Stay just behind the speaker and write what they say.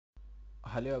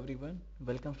Hello everyone,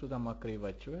 welcome to the Mercury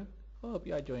Virtual. Hope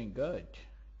you are doing good.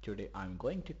 Today I'm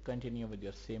going to continue with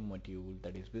your same module,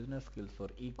 that is business skills for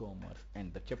e-commerce,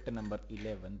 and the chapter number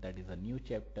 11, that is a new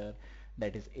chapter,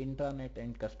 that is intranet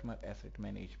and customer asset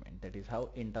management. That is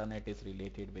how intranet is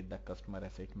related with the customer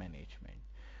asset management,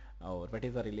 or what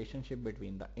is the relationship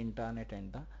between the intranet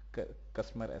and the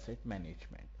customer asset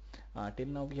management. Till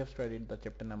now we have studied the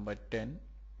chapter number 10,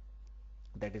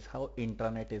 that is how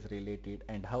intranet is related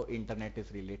and how internet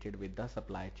is related with the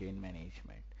supply chain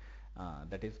management.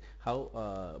 That is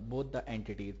how both the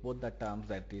entities, both the terms,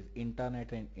 that is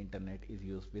internet and internet, is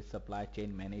used with supply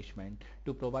chain management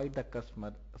to provide the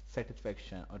customer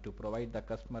satisfaction, or to provide the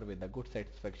customer with a good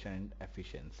satisfaction and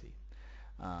efficiency.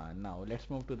 Now let's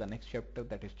move to the next chapter,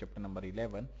 that is chapter number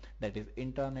 11, that is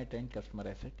internet and customer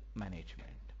asset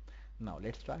management. Now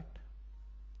let's start.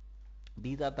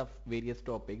 These are the various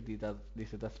topics.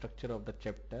 This is the structure of the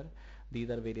chapter. These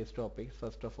are various topics.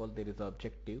 First of all, there is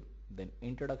objective, then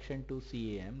introduction to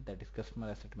CAM, that is customer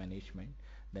asset management,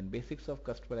 then basics of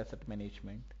customer asset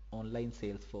management, online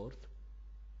sales force,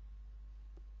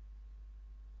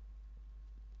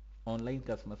 online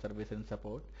customer service and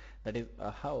support, that is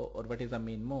how, or what is the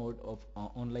main mode of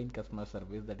online customer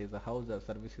service, that is how the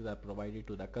services are provided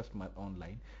to the customer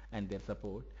online, and their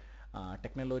support,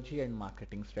 technology and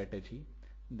marketing strategy,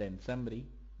 then summary,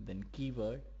 then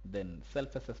keyword, then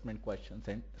self-assessment questions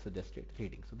and suggested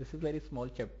reading. So this is very small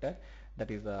chapter, that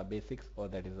is basics, or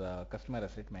that is customer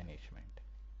asset management.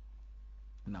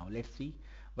 Now let's see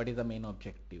what is the main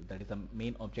objective, that is the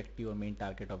main objective or main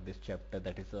target of this chapter,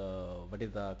 that is what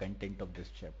is the content of this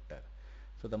chapter.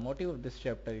 So the motive of this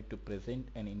chapter is to present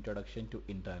an introduction to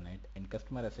internet and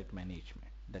customer asset management,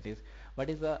 that is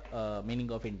what is the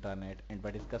meaning of internet and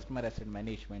what is customer asset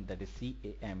management, that is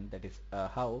CAM, that is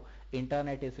how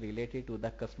internet is related to the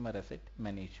customer asset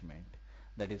management,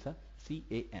 that is a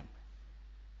CAM.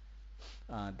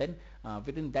 Then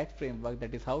within that framework,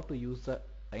 that is how to use the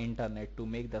internet to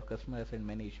make the customer asset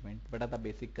management, what are the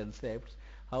basic concepts,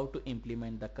 how to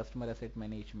implement the customer asset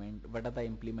management, what are the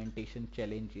implementation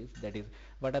challenges, that is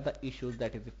what are the issues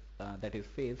that is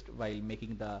faced while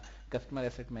making the customer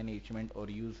asset management or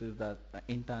uses the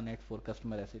internet for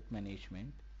customer asset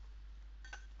management.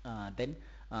 Then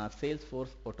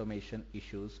Salesforce automation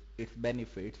issues, its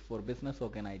benefits for business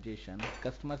organization,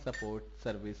 customer support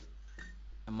service,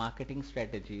 marketing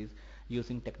strategies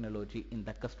using technology in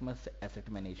the customer asset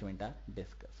management are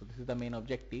discussed. So this is the main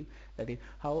objective, that is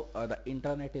how the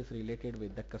internet is related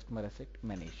with the customer asset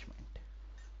management.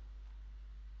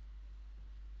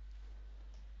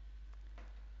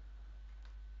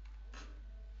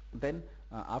 Then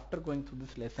after going through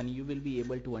this lesson, you will be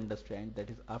able to understand, that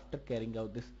is after carrying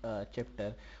out this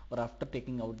chapter, or after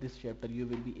taking out this chapter, you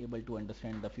will be able to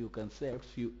understand the few concepts,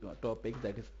 few topics,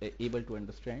 that is able to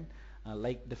understand,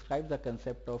 like describe the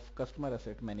concept of customer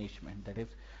asset management, that is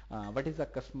what is the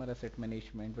customer asset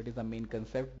management, what is the main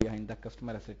concept behind the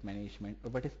customer asset management,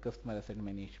 or what is customer asset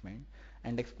management,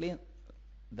 and explain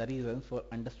the reasons for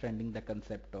understanding the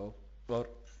concept of, or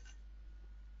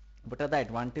what are the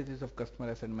advantages of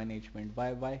customer asset management,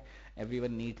 why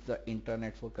everyone needs the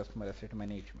internet for customer asset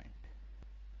management.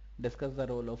 Discuss the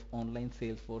role of online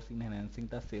sales force in enhancing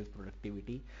the sales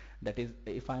productivity, that is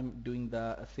if I'm doing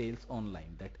the sales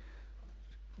online, that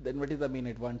then what is the main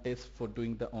advantage for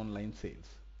doing the online sales.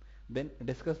 Then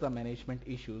discuss the management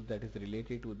issues that is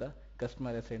related to the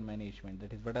customer asset management,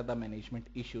 that is what are the management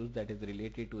issues that is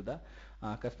related to the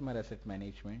customer asset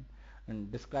management.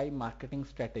 And describe marketing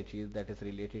strategies that is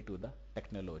related to the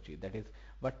technology, that is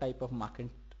what type of marketing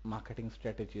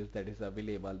strategies that is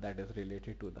available that is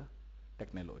related to the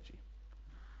technology.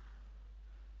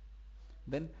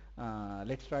 Then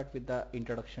let's start with the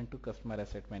introduction to customer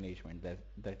asset management,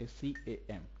 that is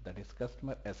CAM, that is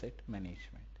customer asset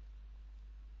management.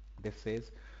 This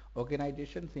says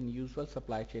organizations in usual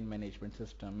supply chain management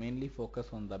system mainly focus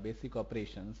on the basic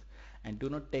operations and do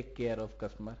not take care of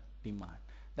customer demand.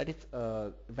 That is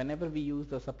whenever we use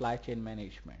the supply chain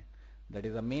management, that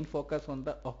is the main focus on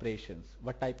the operations,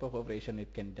 what type of operation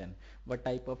it can done, what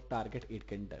type of target it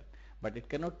can done, but it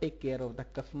cannot take care of the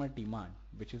customer demand,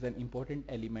 which is an important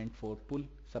element for full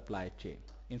supply chain.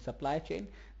 In supply chain,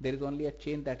 there is only a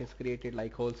chain that is created,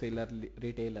 like wholesaler,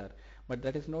 retailer, but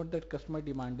that is not that customer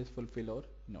demand is fulfilled or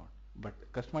not. But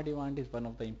customer demand is one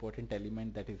of the important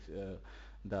element, that is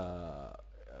the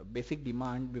basic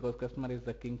demand, because customer is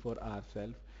the king for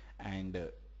ourselves, and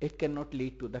it cannot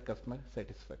lead to the customer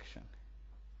satisfaction.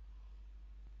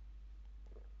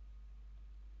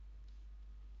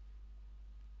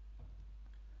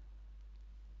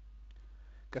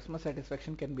 Customer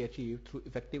satisfaction can be achieved through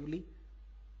effectively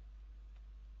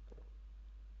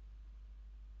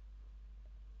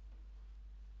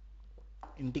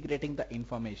integrating the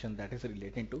information that is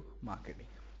related to marketing.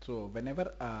 So whenever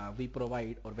we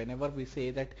provide or whenever we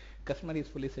say that customer is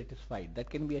fully satisfied, that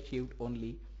can be achieved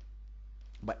only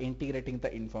by integrating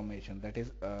the information, that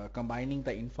is combining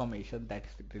the information that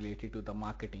is related to the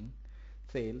marketing,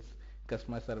 sales,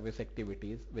 customer service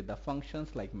activities with the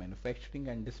functions like manufacturing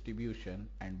and distribution,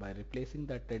 and by replacing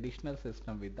the traditional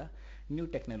system with the new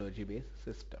technology based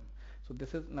system. So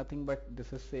this is nothing but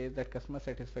this is says that customer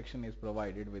satisfaction is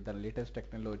provided with the latest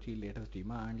technology, latest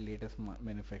demand, latest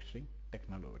manufacturing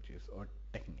technologies or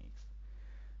techniques.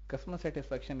 Customer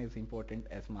satisfaction is important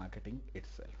as marketing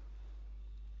itself.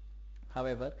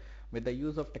 However, with the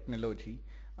use of technology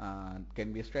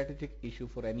can be a strategic issue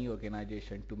for any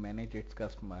organization to manage its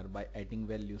customer by adding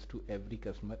values to every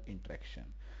customer interaction.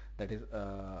 That is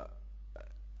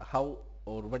how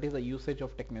or what is the usage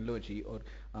of technology, or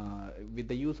with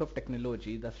the use of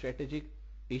technology the strategic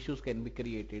issues can be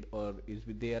created or is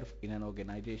there in an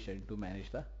organization to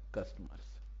manage the customers.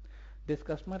 This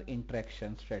customer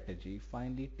interaction strategy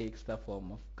finally takes the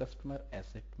form of customer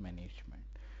asset management.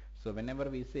 So whenever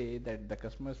we say that the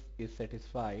customer is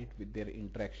satisfied with their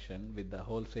interaction with the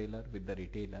wholesaler, with the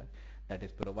retailer, that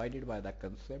is provided by the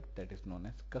concept that is known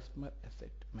as customer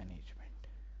asset management.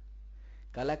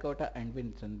 Kalakota and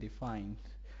Vinson defines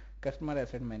customer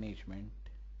asset management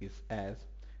is as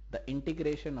the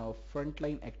integration of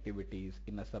frontline activities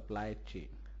in a supply chain.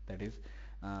 That is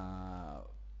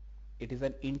it is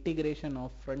an integration of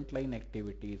frontline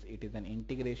activities, it is an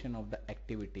integration of the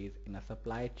activities in a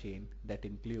supply chain that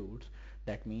includes,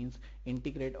 that means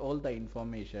integrate all the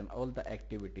information, all the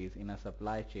activities in a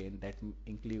supply chain. That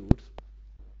includes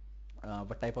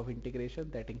what type of integration?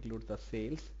 That includes the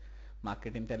sales,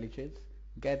 market intelligence,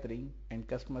 gathering and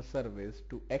customer service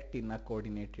to act in a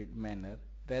coordinated manner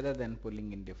rather than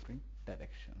pulling in different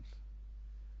directions.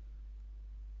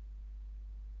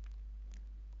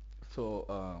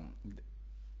 So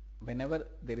whenever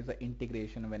there is a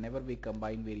integration, whenever we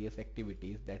combine various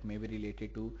activities that may be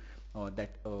related to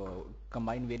that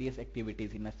combine various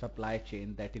activities in a supply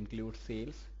chain that includes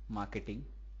sales, marketing,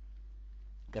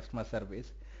 customer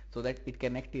service, so that it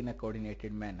can act in a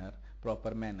coordinated manner,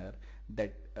 proper manner,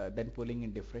 that then pulling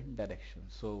in different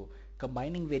directions. So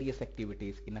combining various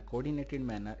activities in a coordinated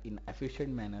manner, in efficient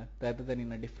manner rather than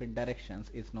in a different directions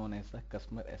is known as the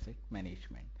customer asset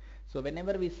management. So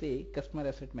whenever we say customer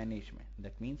asset management,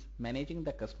 that means managing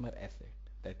the customer asset,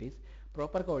 that is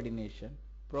proper coordination,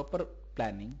 proper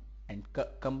planning and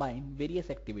combine various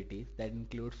activities that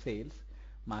include sales,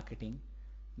 marketing,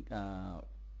 uh,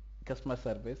 customer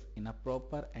service in a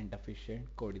proper and efficient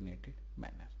coordinated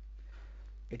manner.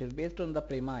 It is based on the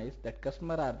premise that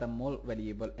customers are the more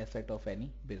valuable asset of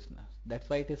any business. That's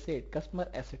why it is said customer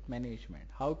asset management,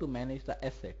 how to manage the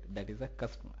asset that is a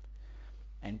customer.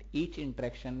 And each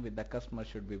interaction with the customer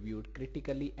should be viewed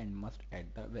critically and must add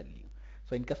the value.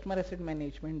 So in customer asset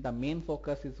management, the main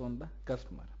focus is on the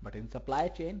customer, but in supply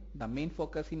chain, the main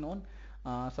focus is on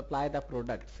supply the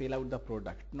product, sell out the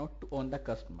product, not to on the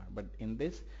customer. But in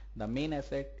this, the main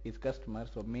asset is customer,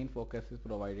 so main focus is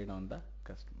provided on the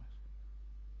customer.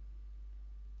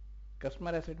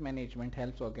 Customer asset management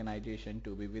helps organization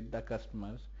to be with the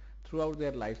customers throughout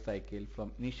their life cycle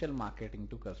from initial marketing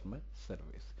to customer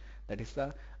service. That is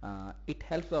the it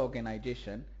helps the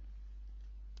organization,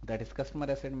 that is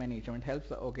customer asset management helps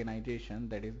the organization,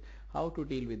 that is how to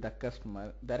deal with the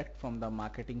customer direct from the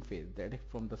marketing phase, that is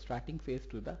from the starting phase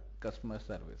to the customer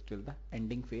service till the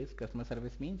ending phase. Customer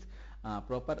service means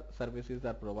proper services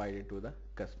are provided to the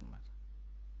customer.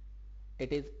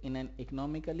 It is in an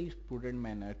economically prudent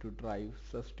manner to drive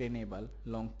sustainable,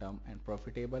 long-term and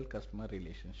profitable customer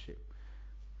relationship.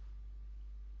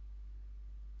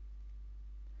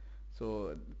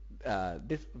 So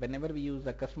this whenever we use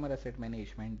the customer asset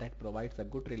management, that provides a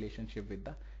good relationship with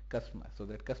the customer, so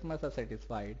that customers are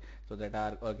satisfied, so that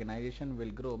our organization will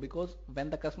grow, because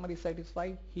when the customer is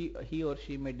satisfied, he or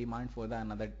she may demand for the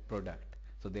another product,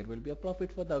 so there will be a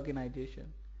profit for the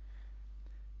organization.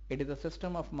 It is a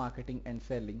system of marketing and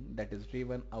selling that is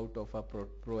driven out of a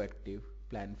proactive,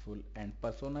 planful and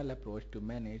personal approach to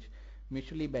manage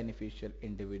mutually beneficial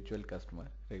individual customer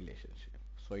relationship.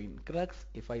 So in crux,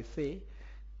 if I say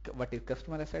what is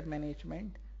customer asset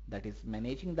management, that is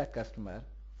managing the customer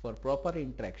for proper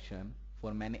interaction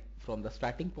for from the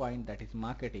starting point, that is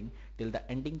marketing, till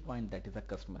the ending point, that is a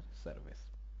customer service.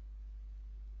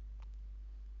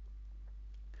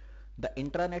 The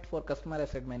intranet for customer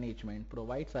asset management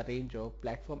provides a range of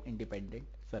platform independent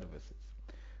services.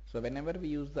 So whenever we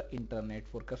use the intranet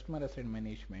for customer asset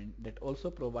management, that also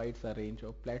provides a range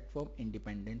of platform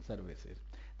independent services.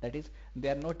 That is, they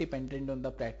are not dependent on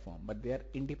the platform, but they are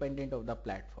independent of the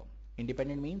platform.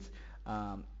 Independent means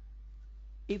um,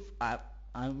 if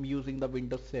I'm using the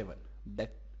Windows 7,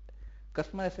 that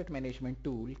customer asset management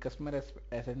tool,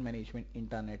 asset management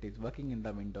Intranet is working in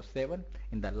the Windows 7,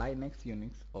 in the Linux,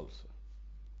 Unix also,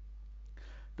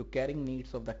 to carrying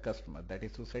needs of the customer, that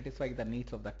is to satisfy the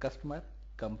needs of the customer,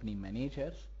 company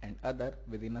managers and other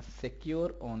within a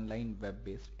secure online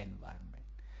web-based environment.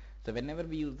 So whenever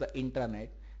we use the intranet,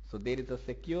 so there is a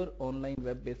secure online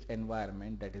web-based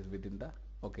environment that is within the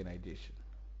organization.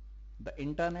 The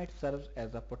intranet serves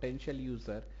as a potential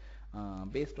user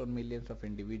based on millions of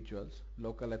individuals,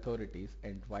 local authorities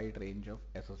and wide range of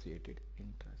associated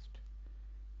interest.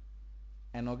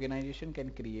 An organization can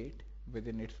create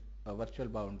within its virtual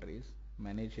boundaries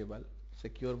manageable,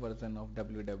 secure version of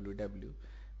www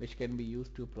which can be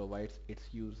used to provide its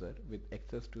user with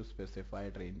access to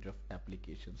specified range of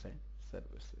applications and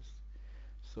services.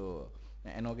 So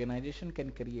an organization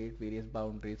can create various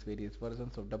boundaries, various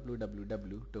versions of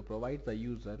www to provide the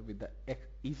user with the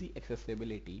easy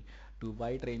accessibility to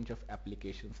wide range of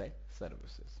applications and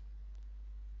services.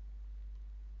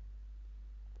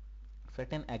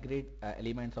 Certain agreed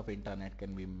elements of internet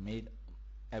can be made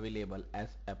available as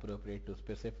appropriate to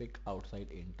specific outside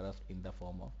interest in the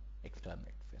form of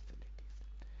extranet facilities.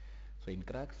 So in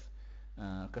Crux,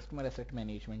 customer asset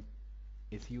management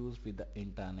is used with the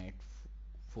intranet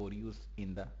for use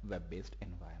in the web-based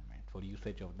environment, for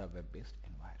usage of the web-based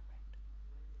environment.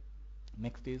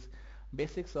 Next is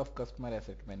basics of customer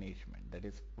asset management. That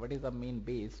is, what is the main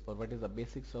base or what is the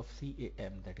basics of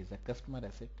CAM, that is a customer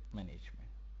asset management.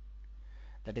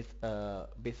 That is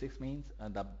basics means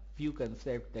the few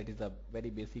concept that is a very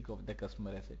basic of the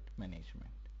customer asset management.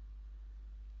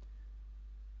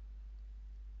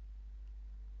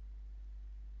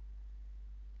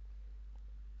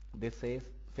 This says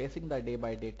facing the day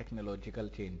by day technological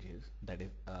changes, that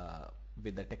is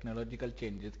with the technological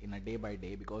changes in a day by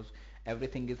day, because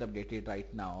everything is updated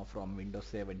right now from Windows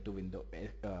 7 to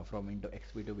from Windows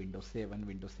XP to Windows 7,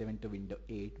 Windows 7 to Windows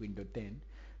 8, Windows 10.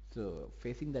 So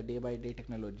facing the day by day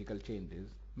technological changes,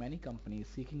 many companies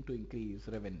seeking to increase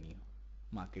revenue,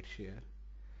 market share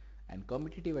and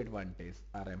competitive advantage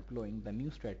are employing the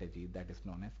new strategy that is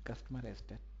known as customer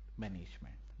asset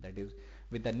management. That is,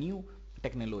 with the new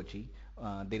technology,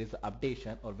 there is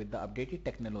updation, or with the updated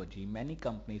technology, many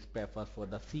companies prefer for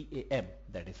the CAM,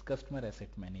 that is customer asset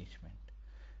management,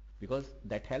 because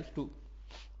that helps to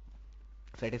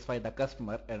satisfy the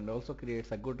customer and also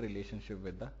creates a good relationship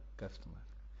with the customer.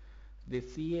 The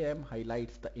CAM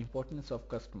highlights the importance of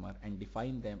customer and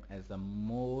define them as the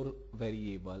more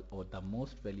variable or the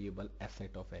most valuable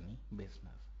asset of any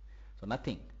business. So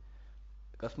nothing,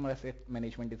 customer asset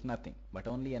management is nothing but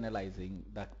only analyzing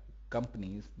the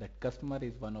companies that customer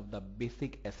is one of the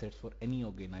basic assets for any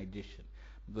organization,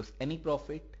 because any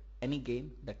profit, any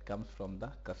gain that comes from the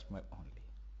customer only.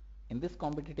 In this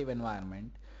competitive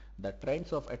environment, the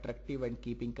trends of attractive and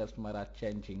keeping customer are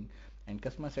changing, and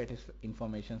customer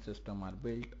information system are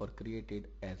built or created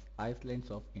as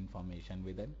islands of information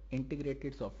with an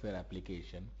integrated software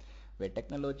application where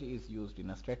technology is used in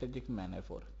a strategic manner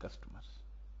for customers.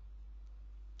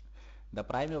 The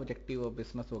prime objective of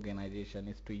business organization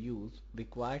is to use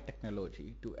required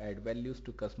technology to add values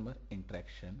to customer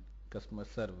interaction, customer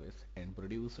service and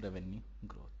produce revenue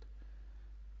growth.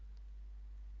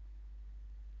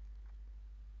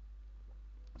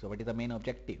 So what is the main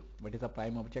objective? What is the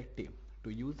prime objective? To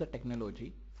use the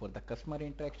technology for the customer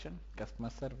interaction, customer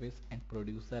service and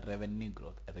produce the revenue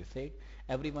growth. As I said,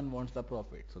 everyone wants the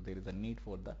profit, so there is a need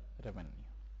for the revenue.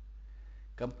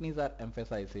 Companies are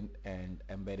emphasizing and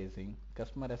embracing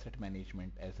customer asset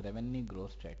management as revenue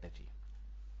growth strategy.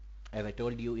 As I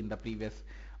told you in the previous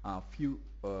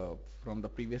from the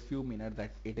previous few minutes,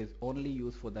 that it is only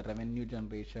used for the revenue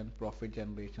generation, profit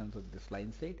generation. So this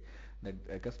line said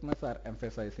that customers are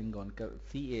emphasizing on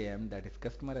CAM, that is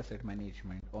customer asset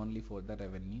management, only for the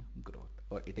revenue growth,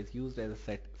 or it is used as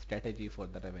a strategy for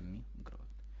the revenue growth,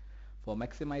 for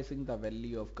maximizing the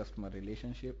value of customer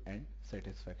relationship and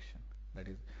satisfaction. That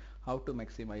is how to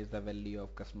maximize the value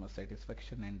of customer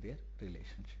satisfaction and their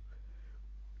relationship.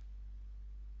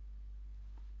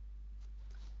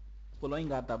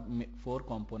 Following are the four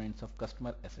components of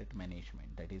customer asset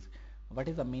management. That is, what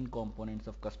is the main components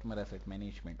of customer asset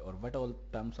management, or what all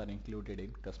terms are included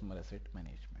in customer asset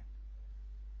management.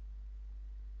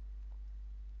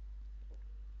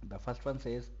 The first one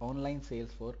says online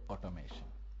sales for automation.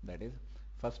 That is,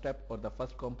 first step or the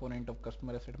first component of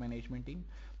customer asset management team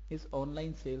is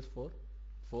online sales for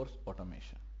force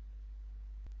automation.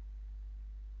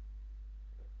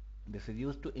 This is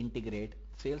used to integrate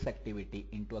sales activity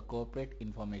into a corporate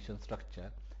information structure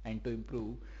and to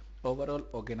improve overall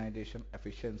organization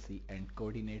efficiency and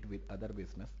coordinate with other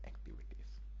business activities.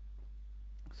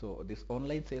 So this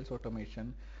online sales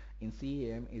automation in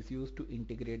CAM is used to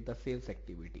integrate the sales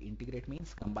activity. Integrate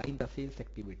means combine the sales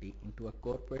activity into a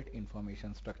corporate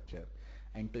information structure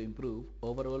and to improve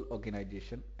overall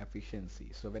organization efficiency.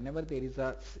 So whenever there is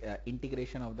a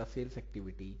integration of the sales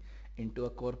activity into a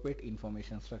corporate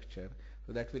information structure,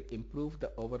 so that will improve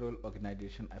the overall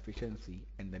organization efficiency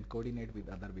and then coordinate with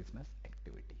other business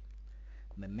activity.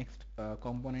 The next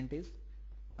component is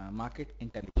market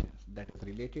intelligence, that is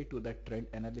related to the trend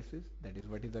analysis, that is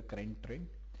what is the current trend.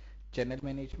 Channel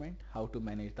management, how to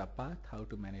manage the path, how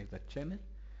to manage the channel.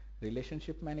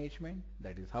 Relationship management,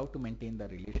 that is how to maintain the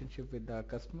relationship with the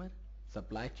customer.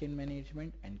 Supply chain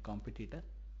management and competitor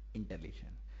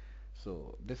intelligence.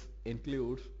 So this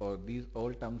includes, or these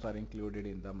all terms are included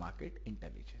in the market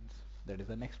intelligence. That is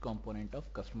the next component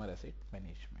of customer asset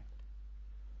management.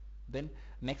 Then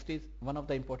next is one of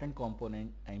the important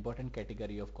component, important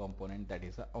category of component, that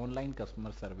is online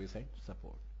customer service and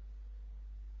support.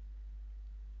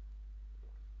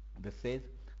 This says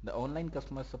the online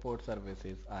customer support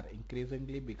services are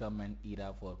increasingly become an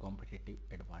era for competitive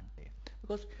advantage,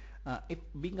 because if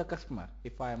being a customer,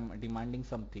 if I am demanding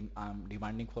something, I am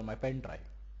demanding for my pen drive,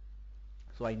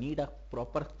 so I need a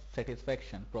proper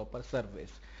satisfaction, proper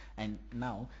service, and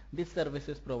now this service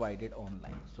is provided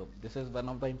online. So this is one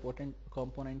of the important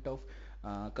component of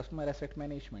customer asset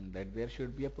management, that there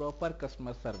should be a proper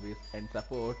customer service and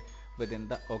support within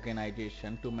the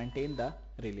organization to maintain the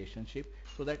relationship,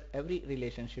 so that every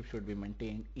relationship should be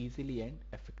maintained easily and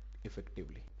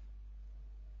effectively.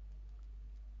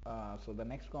 So the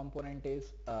next component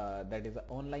is that is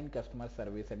online customer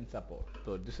service and support.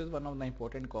 So this is one of the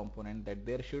important component, that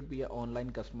there should be a online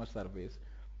customer service,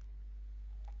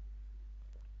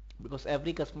 because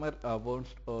every customer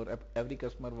wants, or every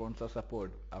customer wants a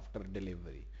support after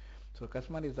delivery. So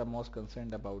customer is the most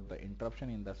concerned about the interruption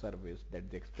in the service that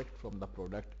they expect from the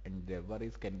product, and their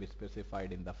worries can be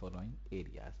specified in the following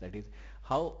areas. That is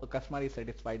how a customer is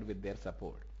satisfied with their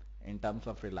support in terms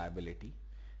of reliability,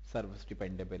 service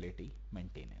dependability,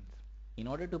 maintenance. In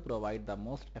order to provide the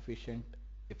most efficient,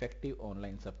 effective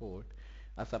online support,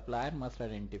 a supplier must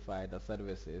identify the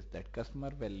services that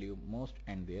customer value most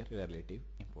and their relative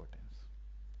importance.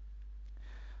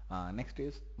 Next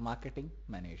is marketing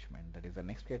management. That is the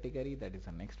next category, that is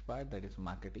the next part, that is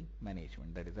marketing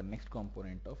management. That is the next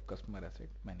component of customer asset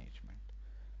management.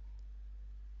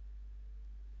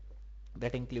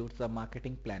 That includes the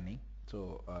marketing planning.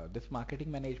 So this marketing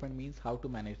management means how to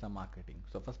manage the marketing.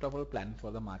 So first of all, plan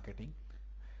for the marketing,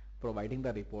 providing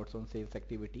the reports on sales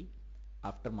activity,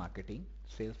 after marketing,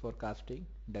 sales forecasting,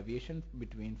 deviation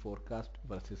between forecast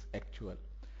versus actual,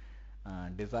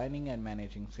 designing and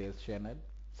managing sales channel,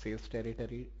 sales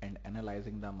territory, and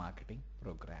analyzing the marketing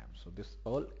program. So this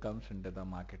all comes under the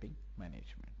marketing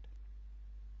management.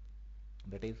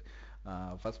 That is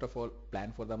first of all,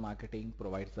 plan for the marketing,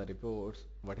 provides the reports,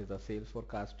 what is the sales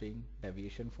forecasting,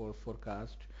 deviation for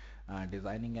forecast,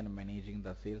 designing and managing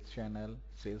the sales channel,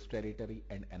 sales territory,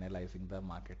 and analyzing the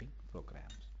marketing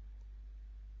programs.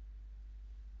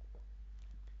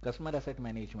 Customer asset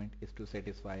management is to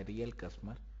satisfy real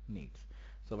customer needs.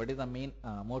 So what is the main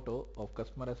motto of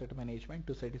customer asset management?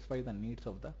 To satisfy the needs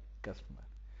of the customer.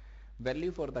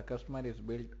 Value for the customer is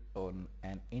built on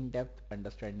an in-depth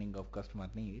understanding of customer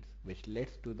needs, which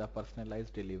leads to the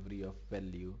personalized delivery of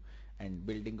value and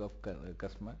building of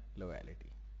customer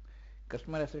loyalty.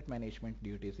 Customer asset management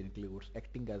duties includes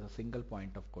acting as a single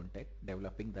point of contact,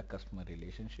 developing the customer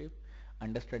relationship,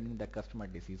 understanding the customer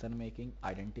decision making,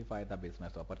 identify the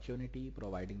business opportunity,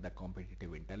 providing the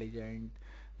competitive intelligence,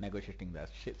 negotiating the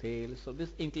sales. So this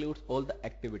includes all the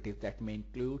activities that may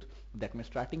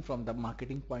starting from the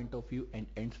marketing point of view and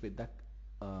ends with the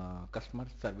customer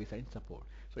service and support.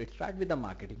 So it starts with the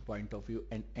marketing point of view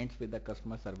and ends with the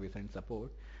customer service and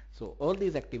support. So all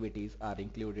these activities are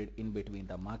included in between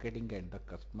the marketing and the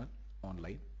customer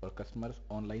online, or customers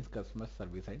online customer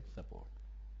service and support.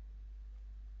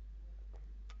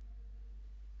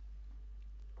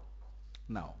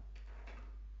 Now,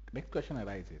 next question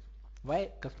arises, why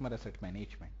customer asset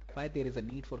management? Why there is a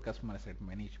need for customer asset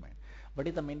management? What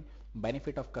is the main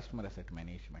benefit of customer asset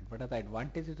management? What are the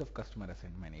advantages of customer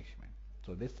asset management?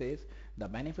 So this says the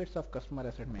benefits of customer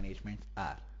asset management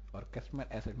are, or customer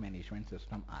asset management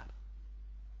system are.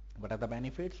 What are the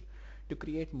benefits? To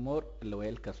create more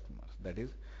loyal customers. That is,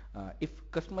 if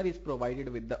customer is provided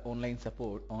with the online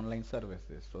support, online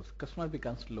services, so customer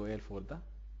becomes loyal for the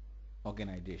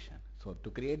organization. So to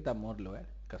create the more loyal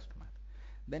customer.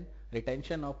 Then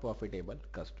retention of profitable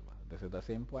customer. This is the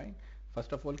same point.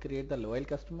 First of all, create the loyal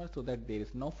customer so that there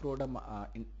is no fraud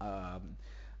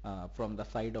from the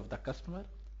side of the customer,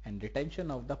 and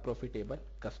retention of the profitable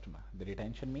customer. The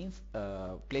retention means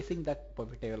placing that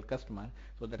profitable customer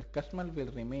so that customer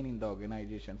will remain in the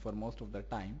organization for most of the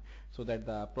time, so that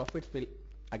the profits will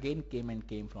again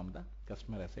came from the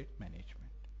customer asset management.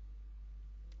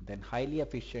 Then highly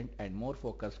efficient and more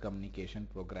focused communication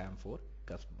program for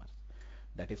customers.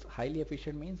 That is, highly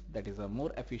efficient means that is a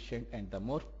more efficient and the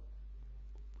more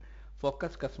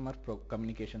focused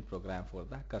communication program for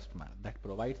the customer that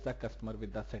provides the customer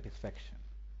with the satisfaction.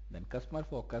 Then customer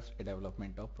focused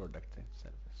development of products and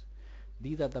service.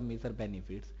 These are the major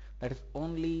benefits. That is,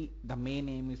 only the main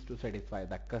aim is to satisfy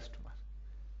the customer.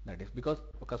 That is because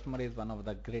a customer is one of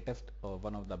the greatest or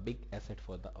one of the big asset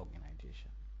for the organization.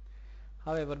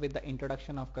 However, with the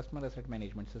introduction of customer asset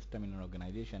management system in an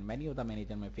organization, many of the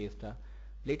managers may face a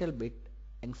little bit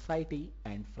anxiety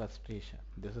and frustration.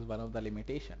 This is one of the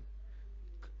limitation.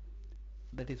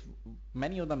 That is,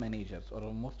 many of the managers or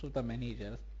most of the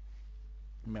managers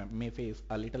may face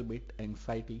a little bit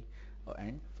anxiety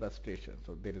and frustration.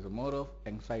 So there is more of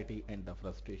anxiety and the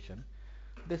frustration.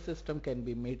 This system can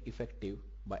be made effective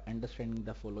by understanding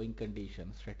the following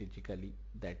conditions strategically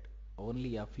that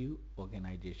only a few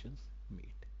organizations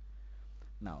meet.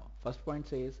 Now, first point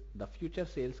says the future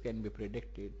sales can be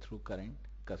predicted through current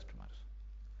customers.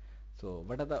 So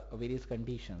what are the various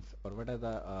conditions, or what are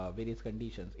the various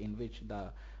conditions in which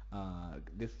the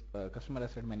this customer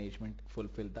asset management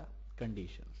fulfill the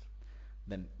conditions?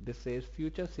 Then this says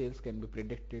future sales can be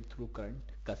predicted through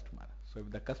current customer. So if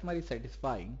the customer is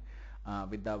satisfying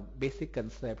with the basic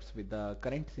concepts, with the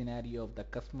current scenario of the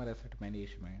customer asset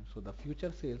management, so the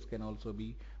future sales can also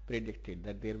be predicted,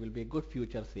 that there will be a good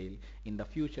future sale. In the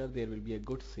future there will be a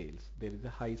good sales, there is a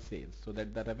high sales, so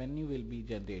that the revenue will be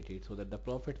generated, so that the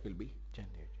profit will be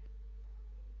generated.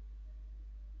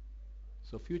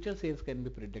 So future sales can be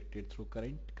predicted through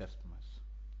current customers.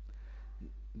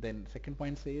 Then second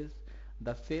point says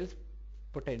the sales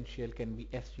potential can be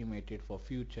estimated for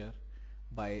future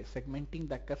by segmenting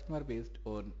the customer based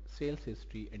on sales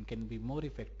history, and can be more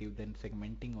effective than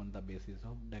segmenting on the basis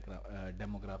of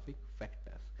demographic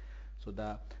factors. So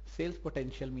the sales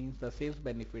potential means the sales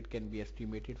benefit can be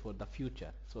estimated for the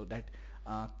future, so that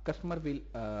customer will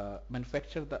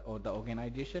manufacture the, or the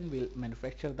organization will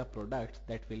manufacture the products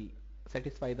that will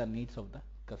satisfy the needs of the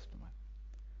customer.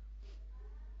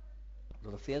 So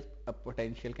the sales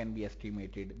potential can be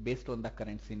estimated based on the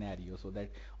current scenario, so that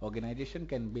organization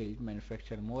can build,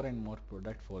 manufacture more and more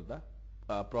product for the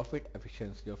profit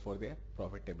efficiency or for their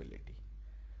profitability.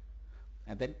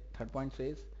 And then third point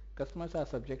says customers are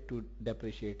subject to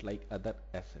depreciate like other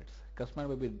assets. Customer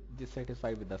will be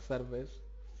dissatisfied with the service,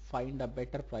 find a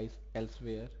better price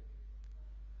elsewhere,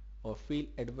 or feel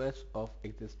adverse of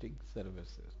existing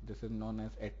services. This is known as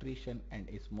attrition and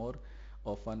is more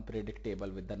often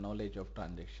predictable with the knowledge of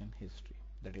transaction history.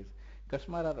 That is,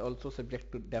 customers are also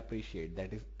subject to depreciate.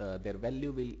 That is, their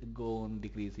value will go on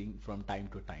decreasing from time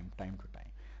to time.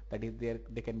 That is,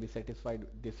 they can be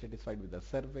dissatisfied with the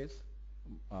service,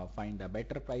 find a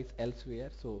better price elsewhere.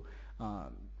 So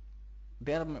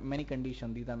there are many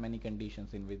conditions. These are many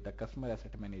conditions in which the customer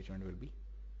asset management will be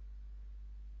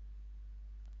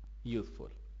useful,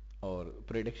 or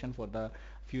prediction for the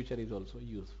future is also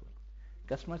useful.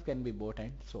 Customers can be bought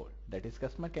and sold. That is,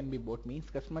 customer can be bought means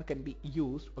customer can be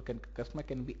used, or customer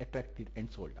can be attracted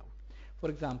and sold out. For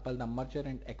example, the merger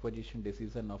and acquisition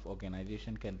decision of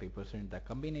organization can represent the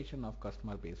combination of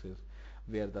customer bases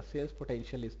where the sales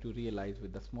potential is to realize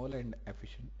with the small and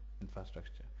efficient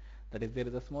infrastructure. That is, there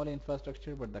is a small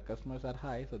infrastructure but the customers are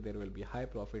high, so there will be high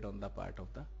profit on the part of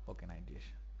the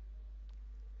organization.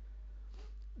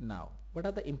 Now, what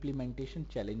are the implementation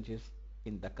challenges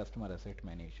in the customer asset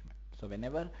management? So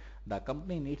whenever the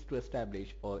company needs to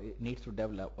establish, or it needs to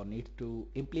develop, or needs to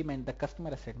implement the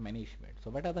customer asset management,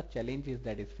 so what are the challenges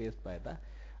that is faced by the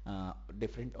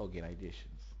different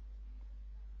organizations?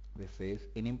 This says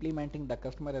in implementing the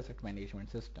customer asset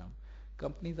management system,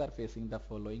 companies are facing the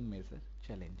following major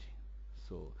challenges.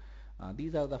 So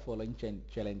these are the following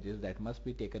challenges that must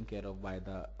be taken care of by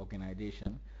the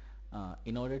organization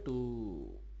in order to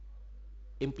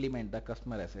implement the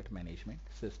customer asset management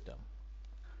system.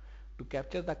 To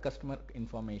capture the customer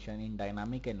information in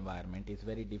dynamic environment is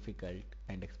very difficult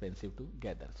and expensive to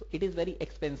gather. So it is very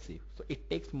expensive. So it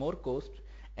takes more cost,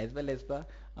 as well as the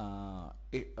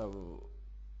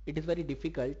it is very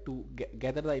difficult to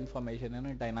gather the information in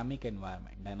a dynamic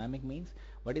environment. Dynamic means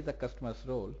what is the customer's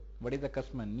role, what is the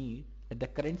customer need at the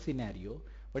current scenario,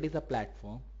 what is the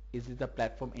platform, is the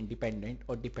platform independent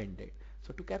or dependent.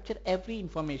 So to capture every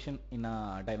information in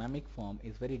a dynamic form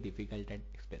is very difficult and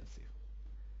expensive.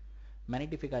 Many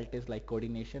difficulties like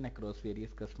coordination across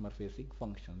various customer facing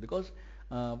functions, because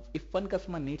if one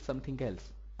customer needs something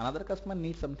else, another customer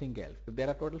needs something else. If there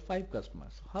are total 5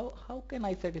 customers, how can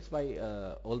I satisfy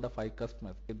all the 5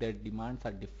 customers if their demands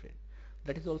are different?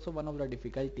 That is also one of the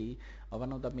difficulty,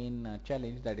 one of the main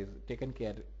challenge that is taken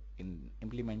care in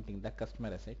implementing the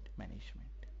customer asset management.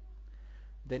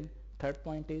 Then third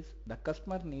point is the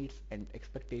customer needs and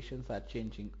expectations are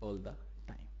changing all the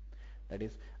time. That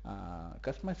is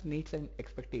customers needs and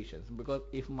expectations, because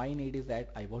if my need is that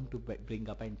I want to bring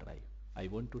a pen drive, I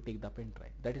want to take the pen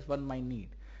drive, that is one my need.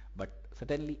 But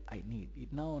suddenly I need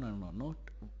it, no, not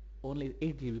only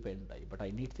 8 GB pen drive, but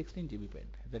I need 16 GB pen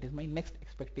drive. That is my next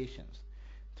expectations.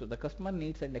 So the customer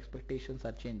needs and expectations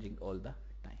are changing all the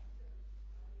time.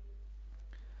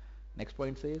 Next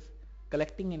point says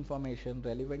collecting information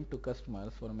relevant to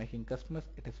customers for making customers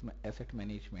asset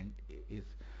management is,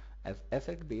 as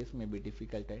asset base may be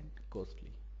difficult and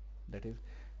costly. That is,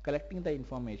 collecting the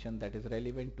information that is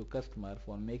relevant to customer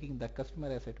for making the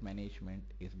customer asset management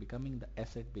is becoming the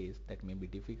asset base that may be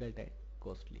difficult and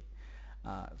costly.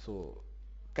 So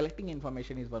collecting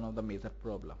information is one of the major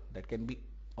problem that can be,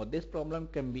 or this problem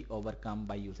can be overcome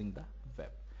by using the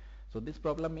web. So this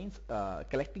problem means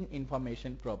collecting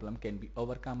information problem can be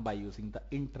overcome by using the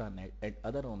intranet and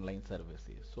other online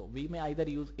services. So we may either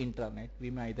use intranet,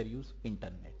 we may either use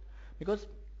internet, because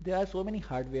there are so many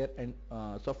hardware and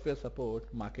software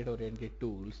support market oriented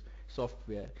tools,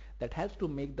 software that helps to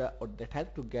make the, or that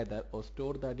helps to gather or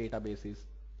store the databases,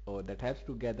 or that helps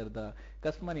to gather the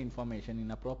customer information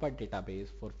in a proper database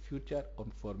for future or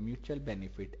for mutual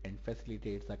benefit and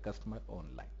facilitates the customer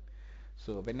online.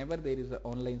 So whenever there is a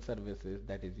online services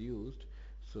that is used,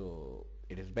 so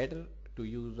it is better to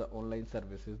use the online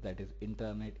services, that is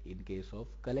internet, in case of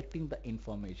collecting the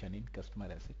information in customer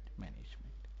asset management.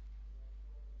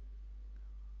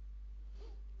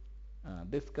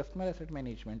 This customer asset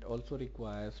management also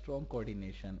requires strong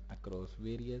coordination across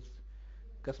various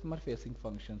customer facing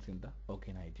functions in the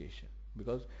organization,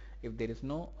 because if there is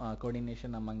no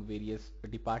coordination among various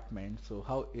departments, so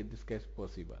how is this case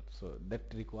possible? So that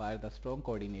requires the strong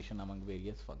coordination among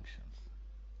various functions,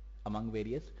 among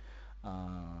various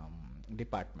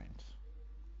departments.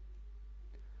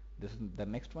 This is the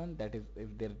next one, that is,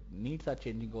 if their needs are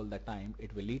changing all the time,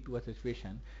 it will lead to a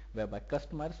situation whereby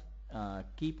customers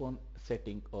keep on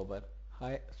setting over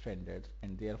high standards,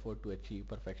 and therefore to achieve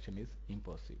perfection is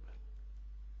impossible.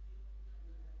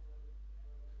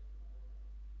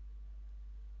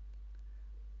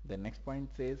 The next point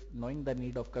says knowing the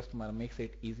need of customer makes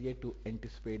it easier to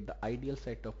anticipate the ideal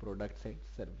set of products and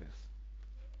service.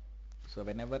 So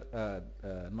whenever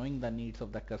knowing the needs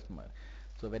of the customer,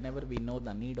 so whenever we know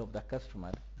the need of the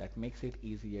customer, that makes it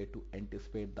easier to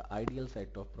anticipate the ideal set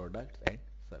of products and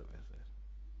services.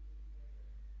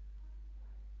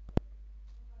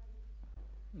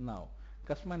 Now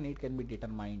customer need can be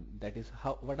determined, that is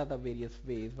how, what are the various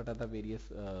ways, what are the various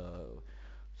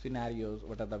scenarios,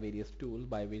 what are the various tools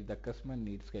by which the customer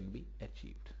needs can be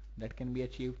achieved. That can be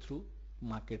achieved through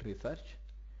market research,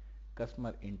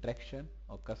 customer interaction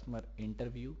or customer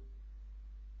interview,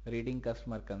 reading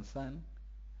customer concern,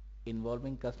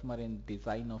 involving customer in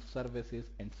design of services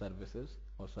and services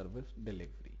or service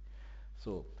delivery.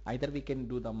 So either we can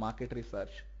do the market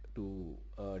research to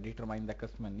determine the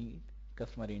customer need,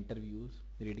 customer interviews,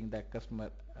 reading the customer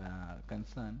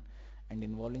concern, and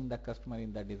involving the customer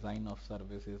in the design of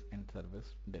services and service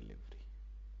delivery.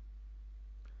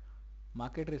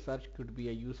 Market research could be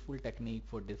a useful technique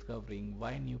for discovering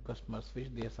why new customers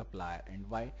switched their supplier and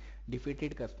why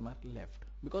defeated customer left.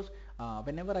 Because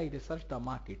whenever I research the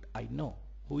market, I know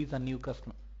who is a new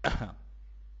customer,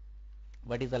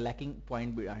 what is the lacking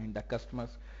point behind the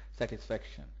customer's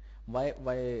satisfaction, why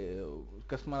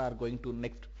customer are going to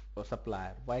next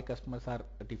supplier, why customers are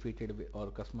defeated or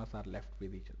customers are left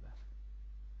with each other.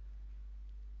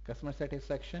 Customer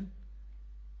satisfaction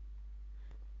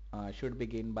should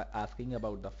begin by asking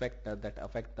about the factors that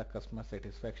affect the customer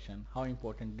satisfaction, how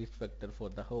important this factor for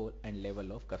the whole and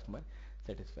level of customer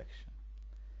satisfaction.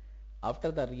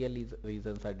 After the real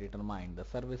reasons are determined, the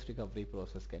service recovery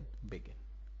process can begin.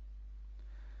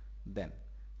 Then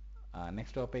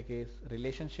next topic is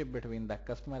relationship between the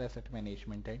customer asset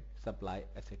management and supply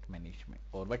asset management,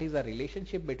 or what is the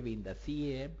relationship between the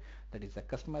CAM, that is the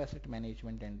customer asset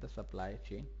management, and the supply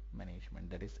chain management,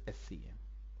 that is SCM.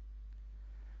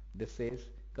 This says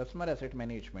customer asset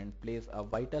management plays a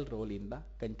vital role in the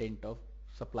content of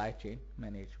supply chain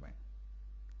management.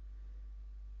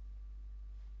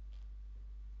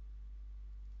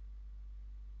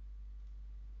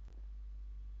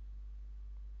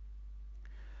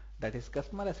 That is,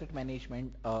 customer asset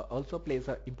management also plays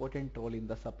an important role in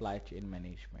the supply chain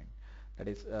management. That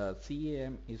is,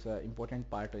 CAM is an important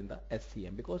part in the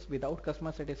SCM, because without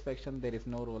customer satisfaction there is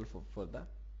no role for the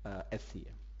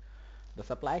SCM. The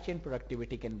supply chain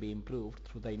productivity can be improved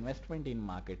through the investment in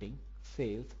marketing,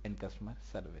 sales and customer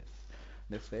service.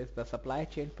 This is the supply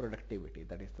chain productivity,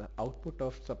 that is the output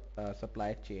of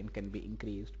supply chain can be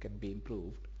increased, can be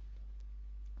improved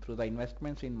through the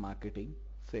investments in marketing,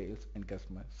 sales and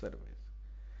customer service.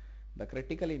 The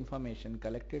critical information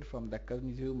collected from the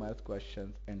consumers'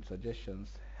 questions and suggestions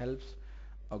helps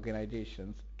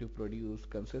organizations to produce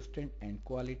consistent and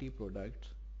quality products.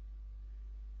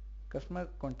 Customer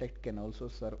contact can also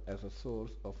serve as a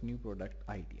source of new product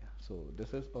idea. So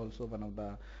this is also one of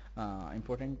the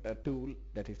important tool,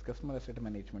 that is customer asset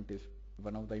management is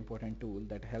one of the important tool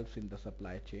that helps in the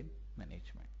supply chain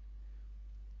management.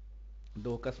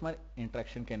 Though customer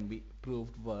interaction can be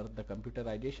proved worth, the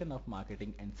computerization of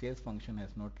marketing and sales function has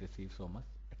not received so much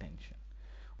attention.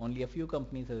 Only a few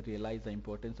companies have realized the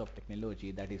importance of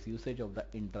technology, that is usage of the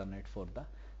intranet, for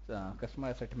the customer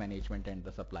asset management and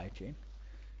the supply chain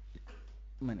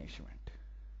management.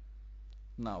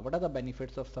 Now, what are the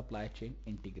benefits of supply chain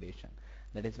integration?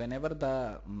 That is, whenever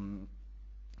the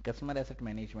customer asset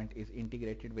management is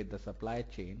integrated with the supply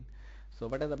chain, so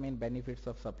what are the main benefits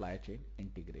of supply chain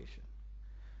integration?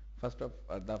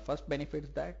 The first benefit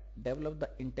is that develop the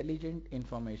intelligent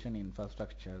information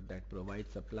infrastructure that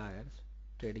provides suppliers,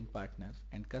 trading partners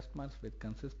and customers with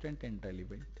consistent and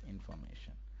relevant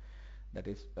information. That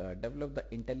is, develop the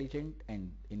intelligent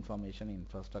and information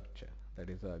infrastructure,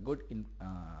 that is a good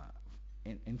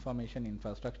information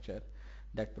infrastructure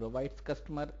that provides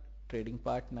customer, trading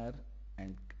partner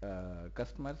and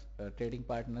customers, trading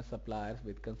partners, suppliers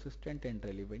with consistent and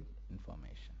relevant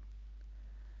information.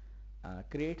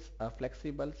 Creates a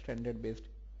flexible standard based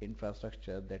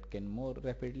infrastructure that can more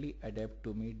rapidly adapt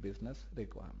to meet business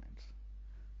requirements.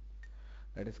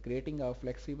 That is, creating a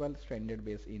flexible standard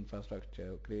based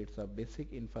infrastructure creates a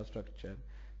basic infrastructure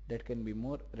that can be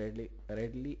more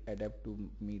readily adapt to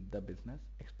meet the business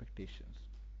expectations.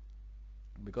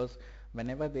 Because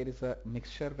whenever there is a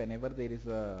mixture, whenever there is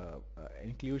a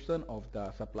inclusion of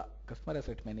the supply customer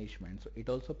asset management, so it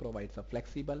also provides a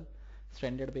flexible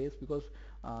standard base, because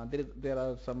there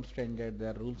are some standard, there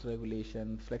are rules,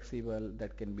 regulation, flexible,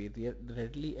 that can be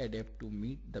readily adapt to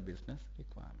meet the business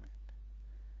requirement.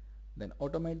 Then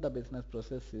automate the business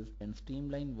processes and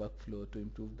streamline workflow to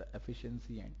improve the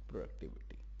efficiency and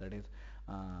productivity. That is,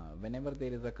 whenever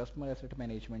there is a customer asset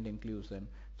management inclusion,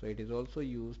 so it is also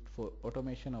used for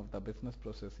automation of the business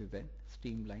processes and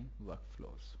streamline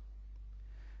workflows.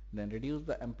 Then reduce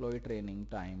the employee training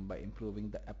time by improving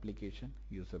the application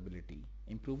usability.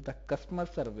 Improve the customer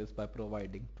service by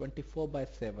providing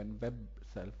 24/7 web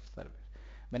self-service.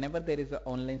 Whenever there is a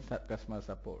online customer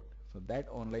support, so that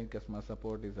online customer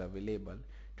support is available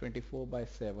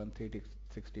 24/7,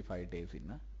 365 days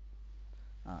in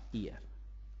a year.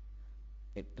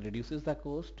 It reduces the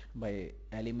cost by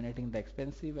eliminating the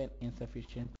expensive and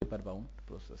insufficient paper-bound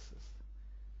processes.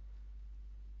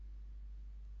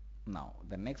 Now,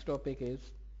 the next topic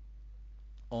is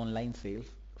online sales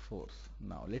force.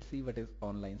 Now, let's see what is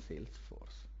online sales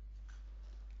force.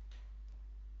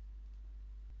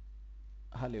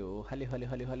 Hello, hello, hello,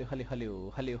 hello, hello, hello,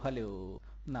 hello, hello, hello.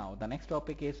 Now, the next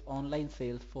topic is online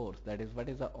sales force. That is, what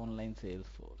is the online sales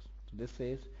force? So this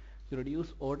says to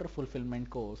reduce order fulfillment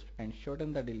cost and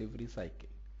shorten the delivery cycle.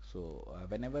 So,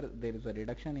 whenever there is a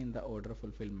reduction in the order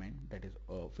fulfillment, that is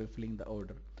fulfilling the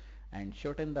order, and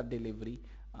shorten the delivery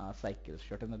cycle.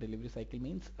 Shorten the delivery cycle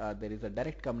means there is a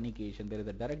direct communication, there is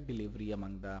a direct delivery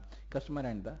among the customer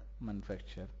and the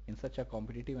manufacturer. In such a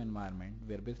competitive environment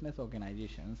where business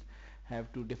organizations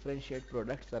have to differentiate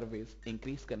product, service,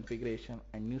 increase configuration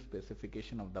and new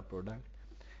specification of the product,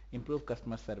 improve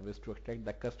customer service to attract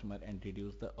the customer and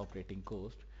reduce the operating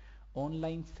cost,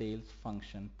 online sales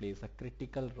function plays a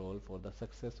critical role for the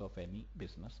success of any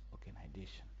business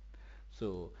organization.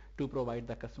 So to provide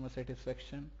the customer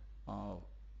satisfaction,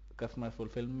 customer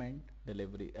fulfillment,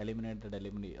 delivery, eliminate the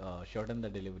delivery, shorten the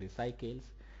delivery cycles,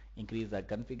 increase the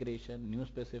configuration, new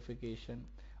specification,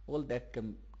 all that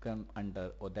can come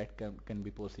under, or that can be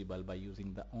possible by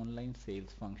using the online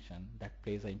sales function that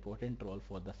plays an important role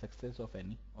for the success of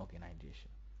any organization.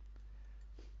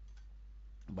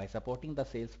 By supporting the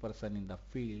salesperson in the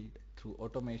field through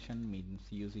automation means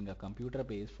using a computer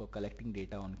base for collecting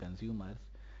data on consumers,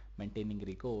 maintaining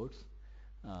records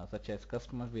such as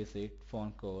customer visit,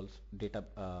 phone calls, data,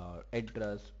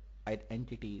 address,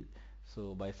 identity.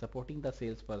 So by supporting the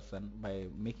salesperson, by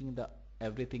making the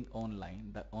everything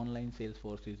online. The online sales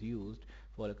force is used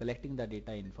for collecting the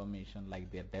data information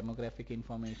like their demographic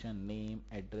information, name,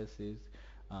 addresses,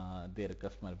 their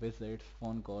customer visits,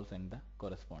 phone calls, and the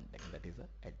corresponding, that is the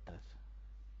address.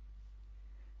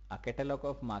 A catalog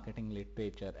of marketing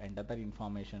literature and other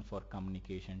information for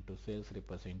communication to sales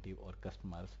representative or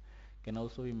customers can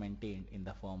also be maintained in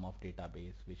the form of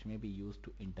database, which may be used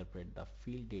to interpret the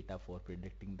field data for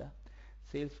predicting the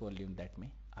sales volume that may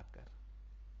occur.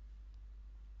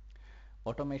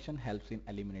 Automation helps in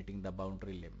eliminating the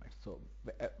boundary limits. So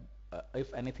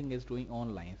if anything is doing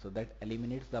online, so that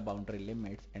eliminates the boundary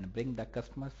limits and bring the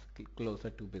customers closer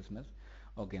to business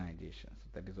organizations.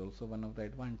 That is also one of the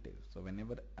advantages. So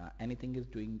whenever anything is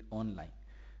doing online,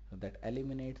 so that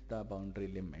eliminates the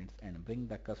boundary limits and bring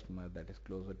the customer that is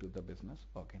closer to the business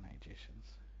organizations.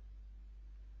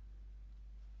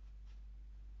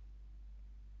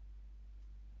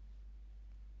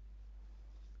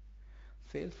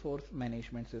 Salesforce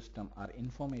management system are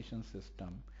information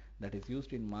system that is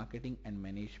used in marketing and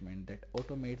management that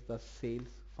automates the sales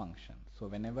function. So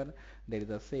whenever there is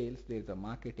a sales, there is a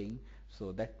marketing,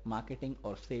 so that marketing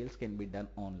or sales can be done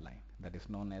online. That is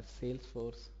known as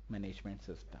Salesforce management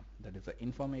system. That is the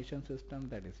information system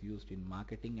that is used in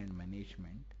marketing and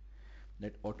management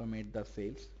that automate the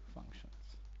sales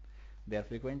functions. They are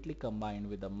frequently combined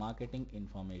with the marketing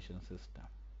information system,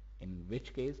 in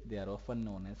which case they are often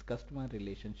known as customer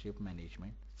relationship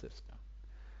management system.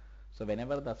 So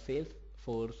whenever the sales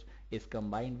force is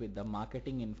combined with the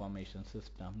marketing information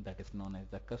system, that is known as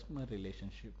the customer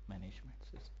relationship management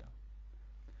system.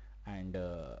 And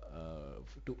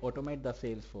to automate the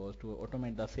sales force, to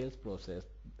automate the sales process,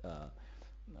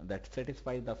 that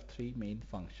satisfies the three main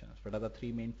functions. What are the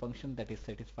three main functions that is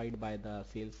satisfied by the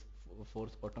sales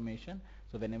force automation?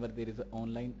 So whenever there is an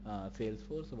online sales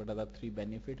force, so what are the three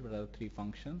benefits, what are the three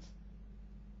functions?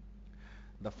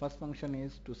 The first function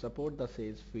is to support the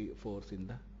sales force in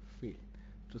the field.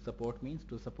 To support means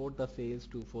to support the sales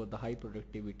for the high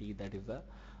productivity, that is the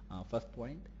first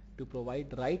point. To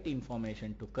provide right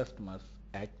information to customers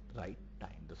at right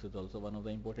time. This is also one of the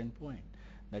important point.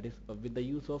 That is with the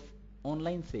use of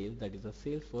online sales, that is a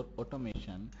sales for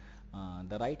automation,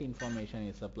 the right information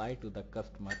is supplied to the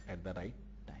customer at the right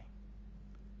time.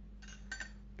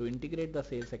 To integrate the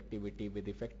sales activity with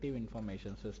effective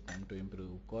information system to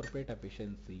improve corporate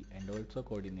efficiency and also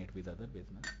coordinate with other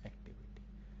business activity.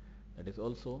 That is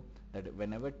also that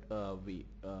whenever we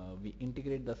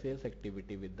integrate the sales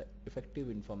activity with the effective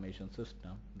information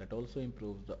system, that also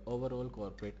improves the overall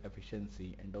corporate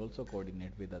efficiency and also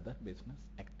coordinate with other business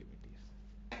activities.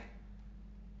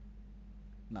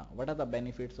 Now, what are the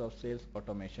benefits of sales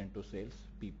automation to sales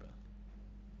people?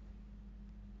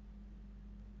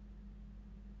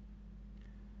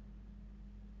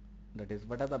 That is,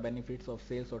 what are the benefits of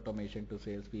sales automation to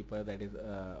sales people? That is,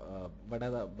 what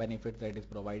are the benefits that is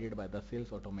provided by the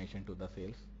sales automation to the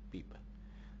sales people?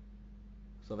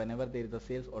 So whenever there is a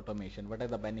sales automation, what are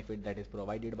the benefit that is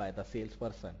provided by the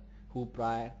salesperson who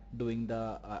prior doing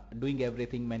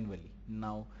everything manually?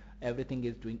 Now everything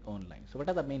is doing online. So what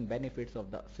are the main benefits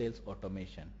of the sales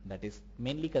automation that is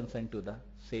mainly concerned to the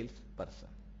salesperson?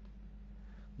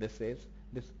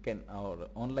 This can, our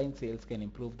online sales can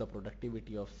improve the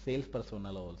productivity of sales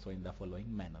personnel also in the following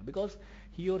manner, because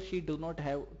he or she do not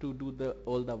have to do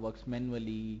all the works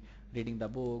manually, reading the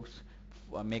books,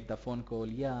 make the phone call.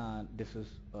 Yeah, this is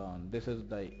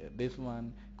this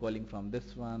one calling from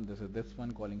this one. This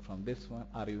one calling from this one.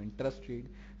 Are you interested?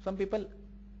 Some people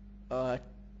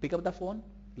pick up the phone.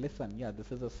 Listen, yeah,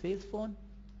 this is a sales phone.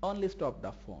 Only stop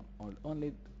the phone.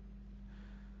 Only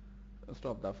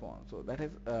stop the phone. So that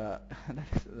is the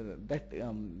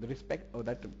respect, or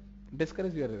that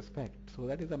discourage your respect. So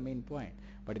that is the main point.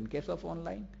 But in case of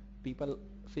online, people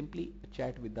simply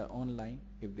chat with the online.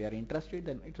 If they are interested,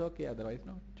 then it's okay, otherwise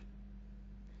not.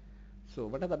 So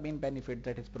what are the main benefits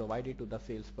that is provided to the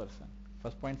salesperson?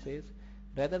 First point says,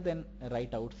 rather than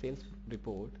write out sales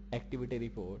report, activity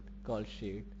report, call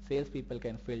sheet, salespeople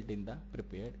can fill in the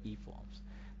prepared e-forms.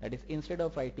 That is, instead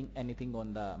of writing anything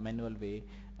on the manual way,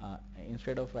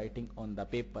 instead of writing on the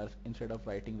papers, instead of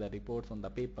writing the reports on the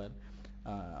paper,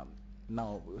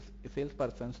 now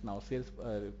salespersons, now sales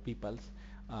peoples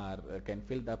are can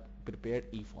fill the prepared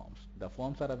e-forms. The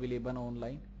forms are available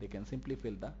online. They can simply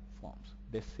fill the forms.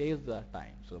 This saves the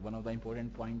time. So one of the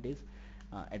important point is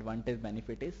advantage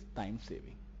benefit is time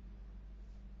saving.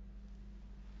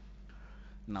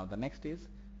 Now the next is,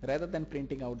 rather than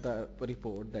printing out the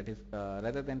report, that is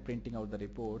rather than printing out the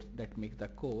reports that make the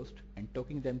cost and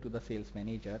talking them to the sales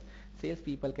manager, sales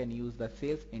people can use the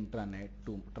sales intranet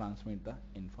to transmit the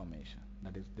information.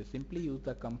 That is, they simply use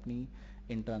the company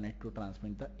intranet to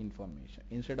transmit the information.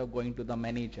 Instead of going to the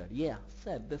manager, yeah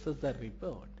sir, this is the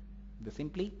report, they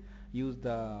simply use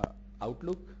the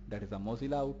Outlook, that is a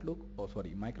Mozilla Outlook, or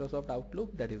sorry, Microsoft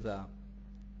Outlook, that is a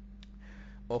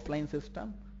offline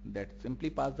system, that simply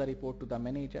pass the report to the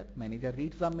manager. Manager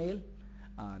reads the mail,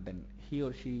 then he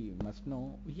or she must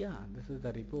know, yeah, this is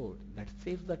the report. That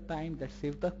saves the time, that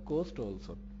saves the cost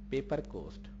also, paper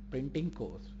cost, printing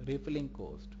cost, refilling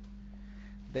cost.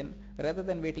 Then rather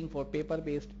than waiting for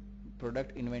paper-based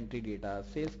product inventory data,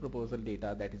 sales proposal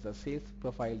data, that is a sales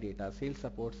profile data, sales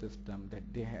support system, that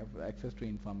they have access to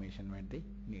information when they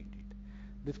need it.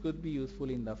 This could be useful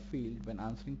in the field when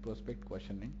answering prospect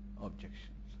question and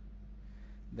objections.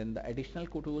 Then the additional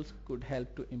tools could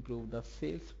help to improve the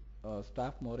sales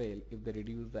staff morale if they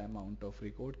reduce the amount of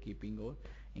record keeping or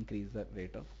increase the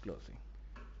rate of closing.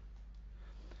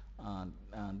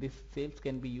 This sales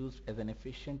can be used as an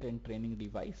efficient and training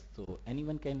device, so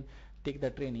anyone can take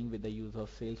the training with the use of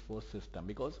Salesforce system,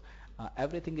 because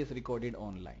everything is recorded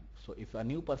online. So if a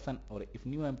new person or if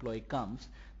new employee comes,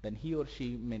 then he or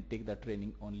she may take the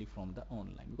training only from the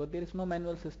online, because there is no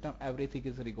manual system, everything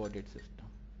is recorded system.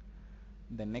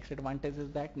 The next advantage is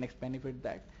that, next benefit,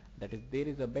 that is there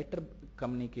is a better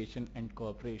communication and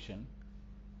cooperation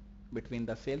between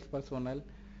the sales personnel,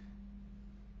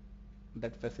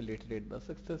 that facilitated the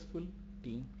successful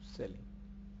team selling.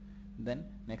 Then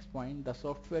next point, the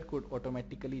software could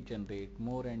automatically generate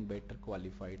more and better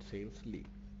qualified sales lead.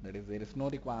 That is, there is no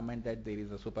requirement that there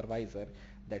is a supervisor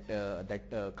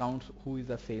that counts who is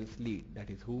a sales lead, that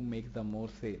is who makes the more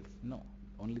sales. No,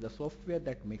 only the software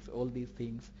that makes all these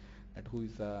things, that who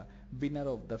is a winner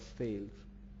of the sales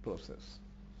process.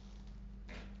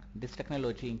 This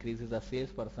technology increases the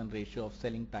salesperson ratio of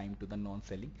selling time to the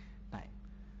non-selling time.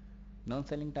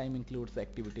 Non-selling time includes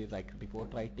activities like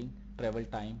report writing, travel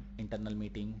time, internal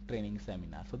meeting, training,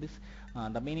 seminar. So this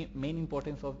the main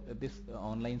importance of this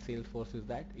online sales force is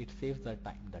that it saves the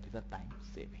time, that is a time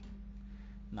saving.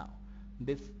 Now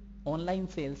this online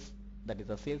sales, that is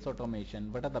a sales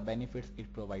automation, what are the benefits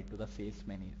it provides to the sales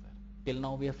manager? Till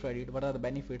now we have studied what are the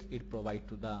benefits it provides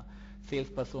to the sales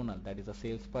personnel, that is a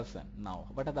salesperson. Now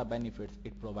what are the benefits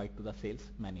it provides to the sales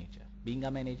manager? Being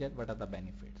a manager, what are the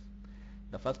benefits?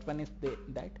 The first one is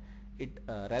that it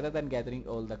rather than gathering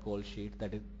all the call sheets,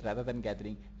 that is rather than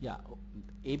gathering, yeah,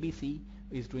 ABC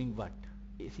is doing what,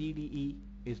 CDE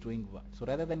is doing what. So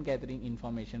rather than gathering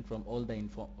information from all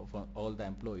the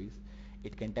employees,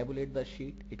 it can tabulate the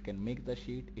sheet, it can make the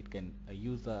sheet, it can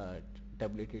use a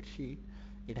tabulated sheet.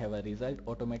 It have a result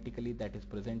automatically that is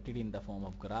presented in the form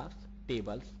of graphs,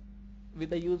 tables, with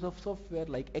the use of software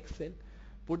like Excel.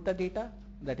 Put the data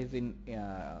that is in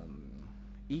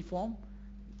e-form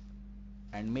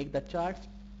and make the charts,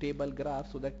 table,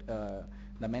 graph, so that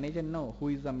the manager know who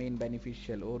is the main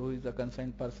beneficial or who is the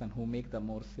concerned person who make the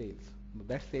more sales.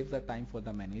 That saves the time for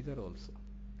the manager also.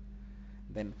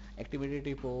 Then activity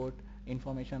report,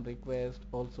 information request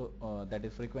also, that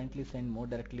is frequently sent more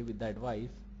directly with the advice,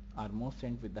 are most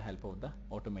sent with the help of the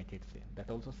automated sale. That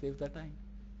also saves the time.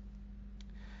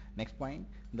 Next point,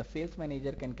 the sales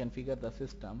manager can configure the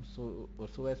system so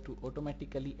as to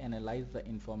automatically analyze the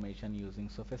information using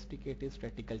sophisticated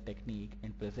statistical technique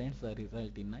and presents the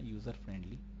result in a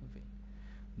user-friendly way.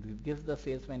 This gives the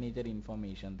sales manager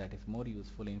information that is more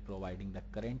useful in providing the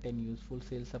current and useful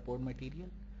sales support material,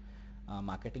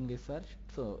 marketing research.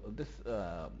 So this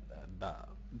the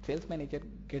sales manager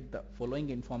get the following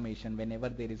information whenever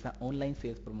there is an online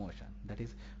sales promotion, that is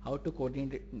how to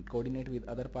coordinate with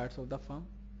other parts of the firm,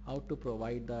 how to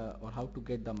provide the or how to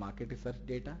get the market research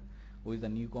data, who is the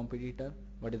new competitor,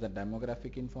 what is the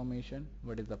demographic information,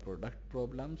 what is the product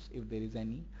problems if there is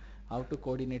any, how to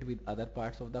coordinate with other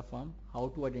parts of the firm, how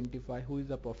to identify who is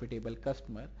the profitable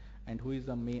customer and who is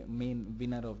the main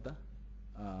winner of the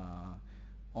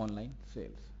online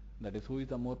sales, that is who is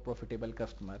the more profitable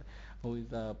customer, who is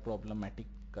the problematic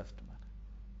customer.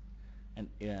 And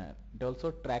it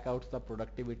also track out the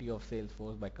productivity of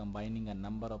Salesforce by combining a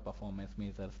number of performance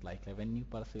measures like revenue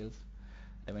per sales,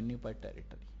 revenue per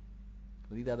territory.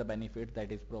 So these are the benefits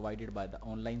that is provided by the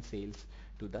online sales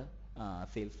to the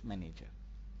sales manager.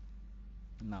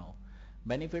 Now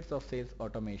benefits of sales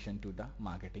automation to the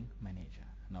marketing manager.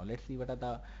 Now let's see what are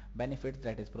the benefits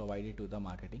that is provided to the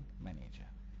marketing manager.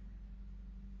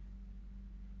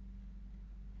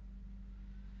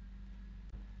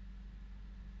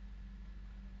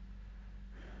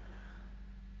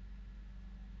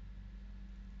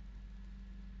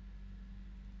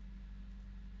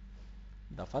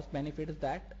 The first benefit is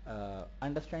that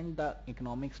understand the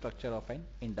economic structure of an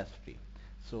industry.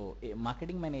 So a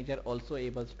marketing manager also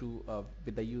able to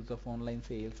with the use of online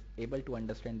sales able to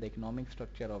understand the economic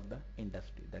structure of the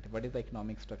industry, that what is the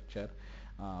economic structure,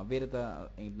 where the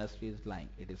industry is lying,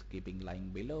 it is keeping lying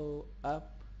below,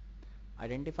 up,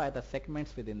 identify the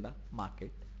segments within the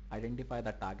market, identify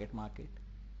the target market,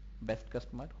 best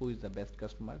customer, who is the best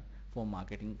customer for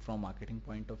marketing, from marketing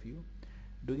point of view,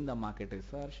 doing the market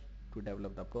research to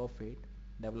develop the profit,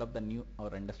 develop the new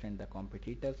or understand the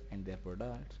competitors and their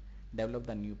products, develop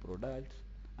the new products,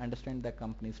 understand the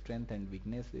company's strength and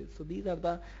weaknesses. So these are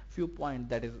the few points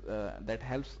that is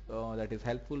that is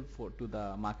helpful for to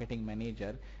the marketing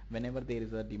manager whenever there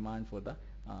is a demand for the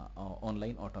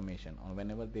online automation, or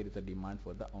whenever there is a demand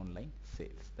for the online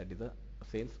sales, that is a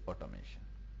sales automation.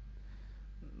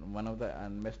 One of the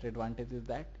best advantages is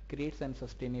that creates an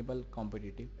sustainable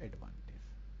competitive advantage.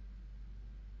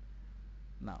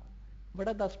 Now, what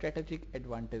are the strategic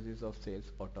advantages of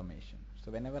sales automation?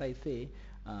 So whenever I say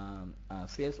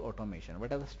sales automation,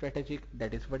 what are the strategic,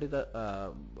 that is what is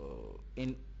the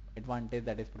in advantage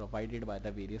that is provided by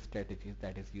the various strategies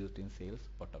that is used in sales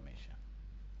automation?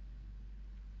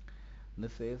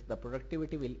 This says the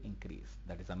productivity will increase,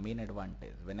 that is a main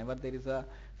advantage. Whenever there is a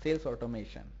sales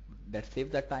automation, that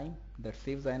saves the time, that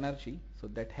saves the energy, so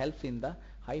that helps in the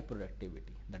high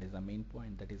productivity. That is the main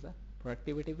point, that is a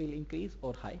productivity will increase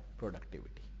or high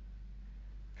productivity.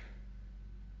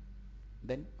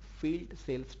 Then field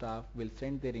sales staff will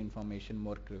send their information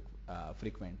more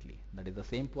frequently, that is the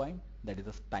same point, that is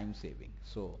a time saving.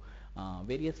 So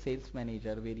various sales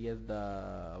manager, various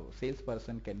the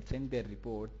salesperson can send their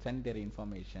report, send their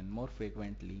information more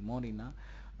frequently, more in a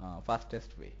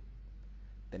fastest way.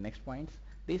 The next points,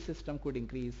 this system could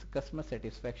increase customer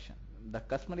satisfaction. The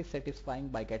customer is satisfying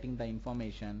by getting the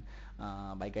information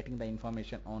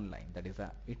online, that is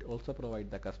it also provides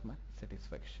the customer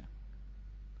satisfaction.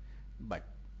 But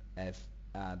as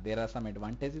there are some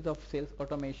advantages of sales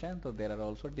automation, so there are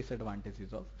also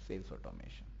disadvantages of sales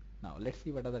automation. Now let's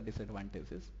see what are the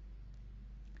disadvantages.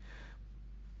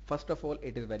 First of all,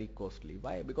 it is very costly.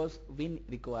 Why? Because we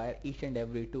require each and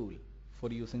every tool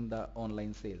for using the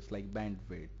online sales, like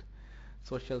bandwidth,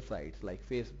 social sites like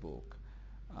Facebook,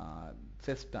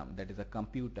 system, that is a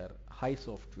computer, high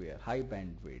software, high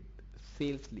bandwidth,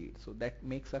 sales lead. So that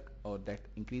makes a, or that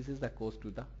increases the cost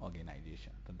to the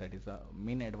organization. So that is a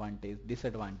main advantage.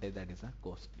 Disadvantage, that is a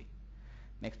costly.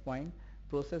 Next point,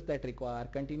 process that require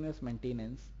continuous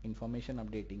maintenance, information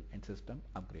updating and system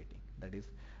upgrading. That is,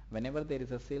 whenever there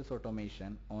is a sales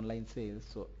automation, online sales,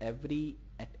 so at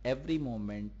every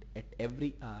moment, at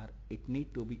every hour, it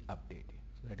need to be updated.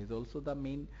 So that is also the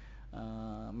main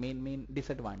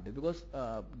disadvantage, because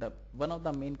the one of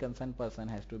the main concern person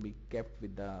has to be kept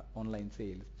with the online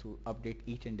sales to update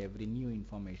each and every new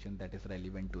information that is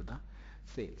relevant to the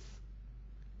sales.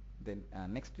 Then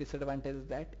next disadvantage is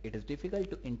that it is difficult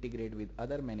to integrate with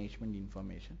other management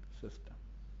information system.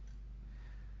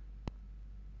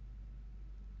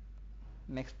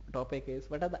 Next topic is,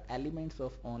 what are the elements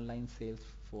of online sales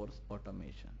force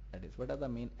automation? That is, what are the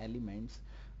main elements,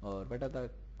 or what are the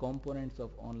components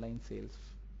of online sales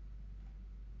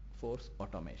force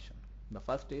automation? The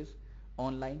first is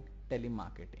online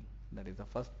telemarketing. That is the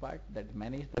first part, that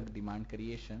manage the demand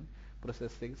creation,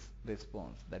 processing,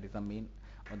 response. That is the main,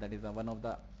 or that is one of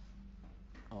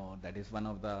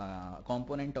the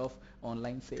component of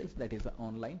online sales, that is the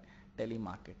online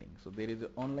telemarketing. So there is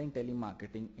online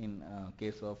telemarketing in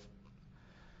case of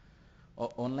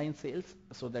online sales,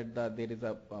 so that there is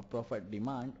a proper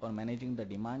demand, or managing the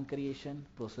demand creation,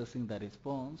 processing the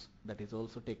response, that is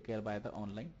also take care by the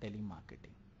online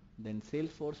telemarketing. Then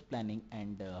Salesforce planning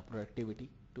and productivity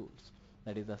tools,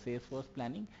 that is the Salesforce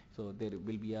planning. So there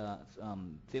will be a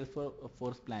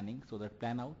Salesforce planning, so that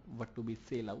plan out what to be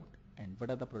sell out, and what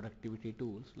are the productivity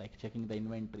tools, like checking the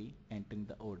inventory, entering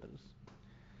the orders.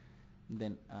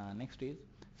 Then next is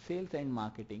sales and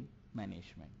marketing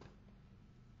management.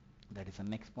 That is the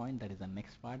next point, that is the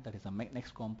next part, that is the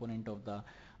next component of the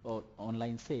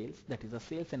online sales, that is the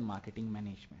sales and marketing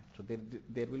management. So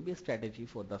there will be a strategy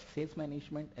for the sales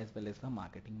management as well as the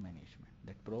marketing management,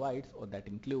 that provides, or that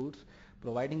includes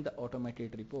providing the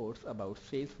automated reports about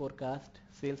sales forecast,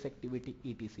 sales activity,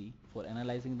 etc., for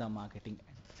analyzing the marketing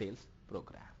and sales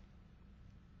program.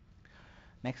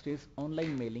 Next is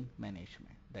online mailing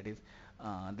management. That is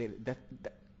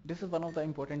this is one of the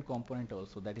important component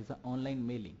also, that is the online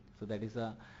mailing. So that is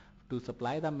to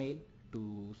supply the mail,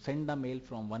 to send the mail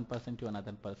from one person to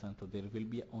another person, so there will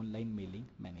be online mailing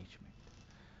management.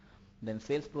 Then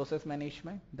sales process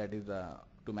management, that is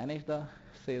to manage the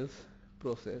sales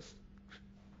process,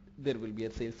 there will be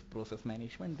a sales process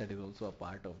management, that is also a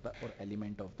part of the, or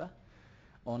element of the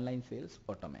online sales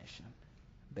automation.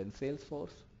 Then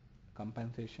Salesforce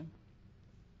compensation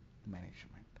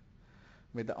management.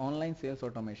 With the online sales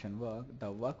automation work,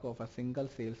 the work of a single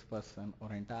salesperson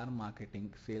or entire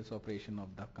marketing sales operation of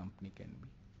the company can be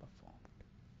performed.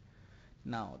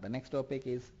 Now, the next topic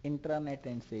is intranet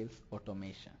and sales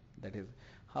automation. That is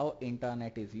how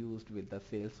internet is used with the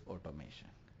sales automation.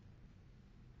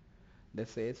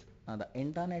 This says the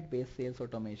internet-based sales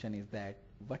automation is that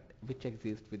which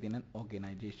exists within an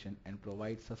organization and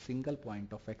provides a single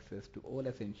point of access to all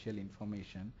essential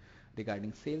information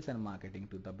regarding sales and marketing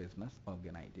to the business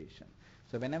organization.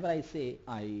 So whenever I say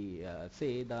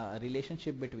the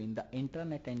relationship between the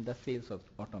internet and the sales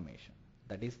automation,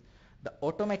 that is the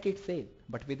automated sale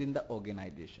but within the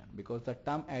organization, because the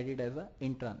term added as a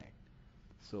intranet.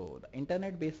 So the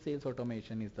internet-based sales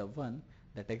automation is the one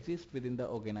that exists within the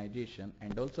organization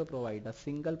and also provide a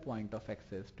single point of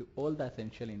access to all the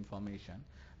essential information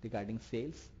regarding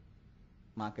sales,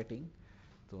 marketing.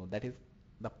 So that is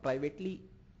the privately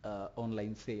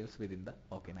online sales within the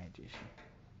organization.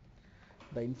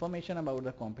 The information about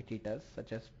the competitors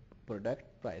such as product,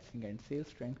 pricing and sales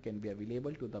strength can be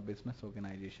available to the business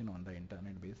organization on the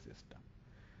internet-based system.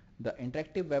 The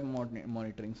interactive web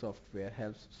monitoring software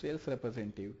helps sales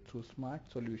representatives through smart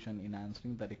solution in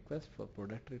answering the request for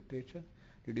product literature,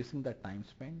 reducing the time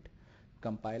spent,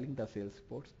 compiling the sales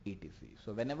reports, etc.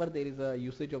 So whenever there is a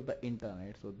usage of the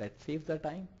internet, so that saves the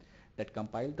time, that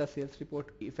compiles the sales report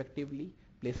effectively,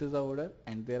 places the order,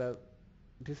 and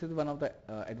this is one of the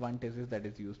advantages that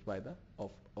is used by the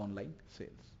online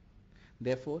sales.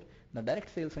 Therefore, the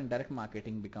direct sales and direct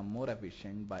marketing become more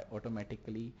efficient by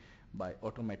automating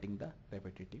the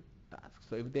repetitive tasks.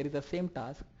 So if there is a same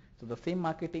task, so the same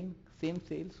marketing, same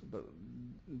sales,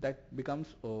 that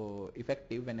becomes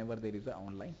effective whenever there is a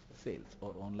online sales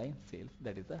or online sales,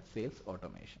 that is a sales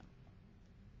automation.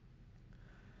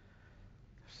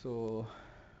 So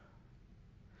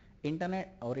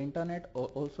internet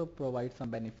also provides some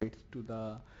benefits to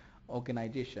the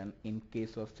organization in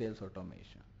case of sales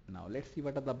automation. Now let's see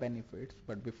what are the benefits,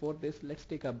 but before this let's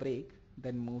take a break,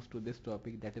 then moves to this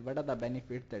topic, that is what are the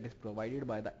benefits that is provided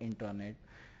by the internet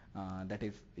that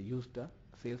is used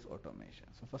sales automation.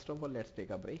 So first of all, let's take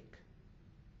a break.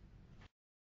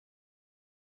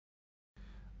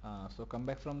 So come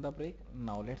back from the break.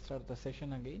 Now let's start the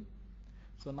session again.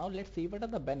 So now let's see what are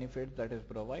the benefits that is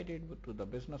provided to the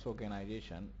business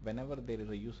organization whenever there is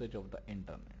a usage of the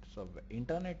internet. So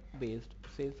internet based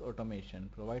sales automation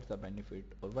provides the benefit,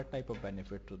 or what type of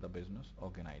benefit to the business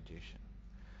organization.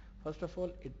 First of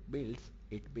all,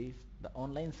 the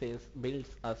online sales builds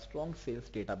a strong sales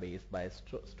database by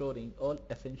storing all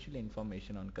essential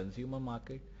information on consumer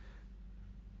market,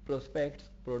 prospects,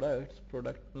 products,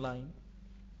 product line,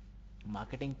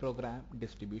 marketing program,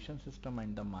 distribution system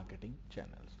and the marketing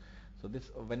channels. So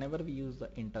this, whenever we use the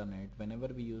internet, whenever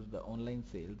we use the online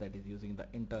sales, that is using the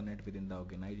internet within the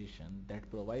organization, that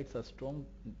provides a strong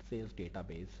sales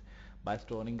database by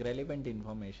storing relevant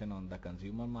information on the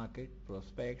consumer market,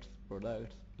 prospects,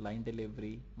 products, line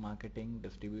delivery, marketing,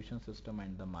 distribution system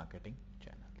and the marketing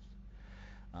channels.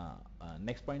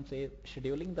 Next point says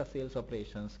scheduling the sales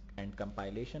operations and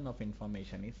compilation of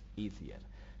information is easier.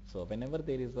 So whenever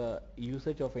there is a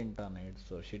usage of internet,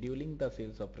 so scheduling the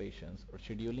sales operations or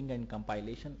scheduling and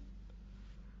compilation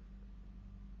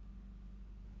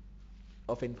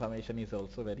of information is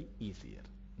also very easier.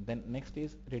 Then next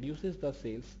is reduces the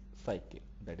sales cycle.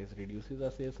 That is, reduces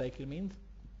the sales cycle means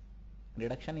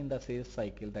reduction in the sales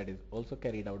cycle that is also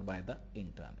carried out by the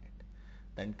internet.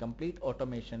 Then complete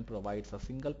automation provides a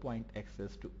single point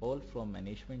access to all from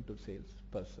management to sales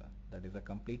person. That is, a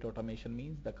complete automation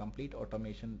means the complete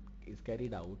automation is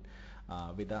carried out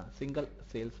with a single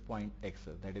sales point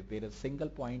access. That is, there is single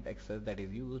point access that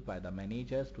is used by the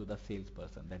managers to the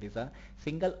salesperson. That is a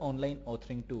single online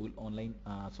authoring tool, online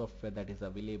software that is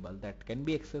available, that can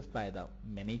be accessed by the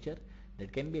manager,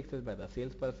 that can be accessed by the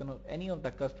salesperson or any of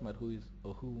the customer who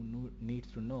needs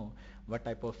to know what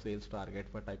type of sales target,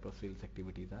 what type of sales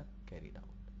activities are carried out.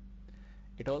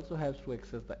 It also helps to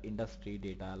access the industry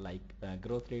data like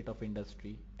growth rate of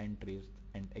industry, entries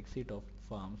and exit of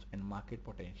firms and market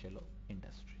potential of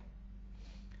industry.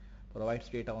 Provides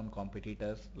data on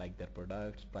competitors like their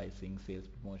products, pricing, sales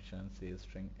promotion, sales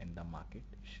strength and the market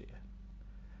share.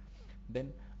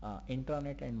 Then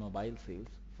intranet and mobile sales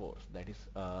force, that is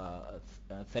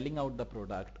selling out the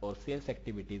product or sales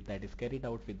activities that is carried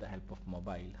out with the help of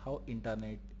mobile. How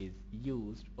internet is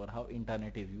used, or how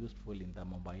internet is useful in the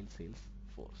mobile sales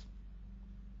force.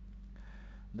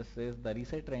 This says the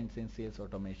recent trends in sales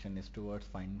automation is towards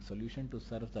finding solution to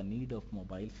serve the need of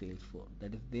mobile sales force.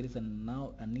 That is, there is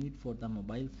now a need for the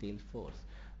mobile sales force.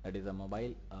 That is a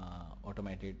mobile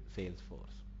automated sales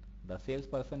force. The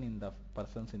salesperson in the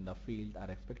persons in the field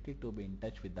are expected to be in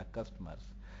touch with the customers.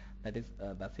 That is,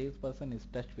 the salesperson is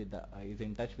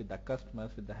in touch with the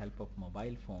customers with the help of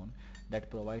mobile phone that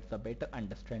provides a better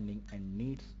understanding and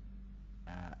needs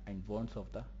and wants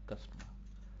of the customer.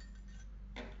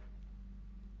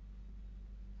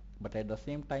 But at the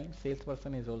same time,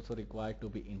 salesperson is also required to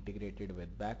be integrated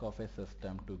with back office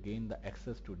system to gain the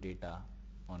access to data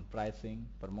on pricing,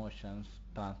 promotions,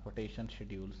 transportation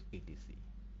schedules, etc.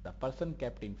 The person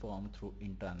kept informed through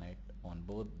intranet on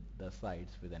both the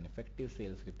sides with an effective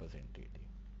sales representative.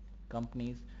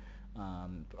 Companies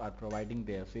are providing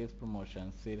their sales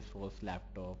promotions, Salesforce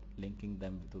laptop, linking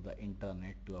them to the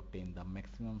internet to obtain the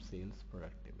maximum sales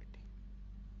productivity.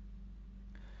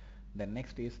 The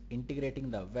next is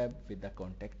integrating the web with the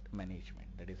contact management.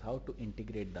 That is how to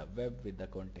integrate the web with the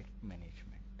contact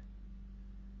management.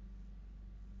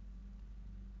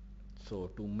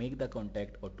 So to make the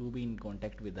contact or to be in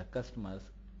contact with the customers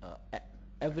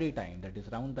every time, that is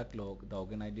round the clock, the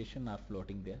organization are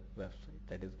floating their website.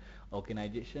 That is,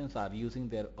 organizations are using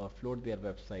their or float their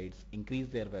websites, increase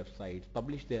their websites,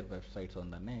 publish their websites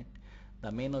on the net.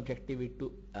 The main objective is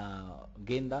to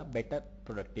gain the better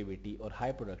productivity or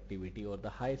high productivity or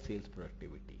the high sales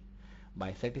productivity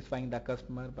by satisfying the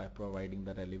customer, by providing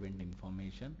the relevant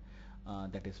information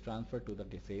that is transferred to the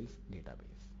sales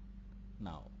database.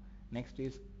 Now, next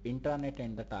is intranet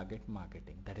and the target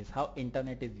marketing. That is how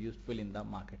internet is useful in the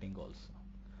marketing also.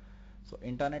 So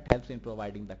internet helps in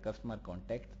providing the customer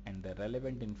contacts and the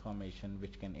relevant information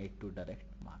which can aid to direct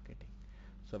marketing.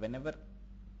 So whenever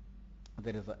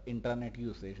there is an intranet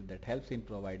usage that helps in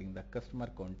providing the customer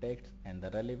contacts and the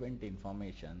relevant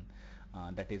information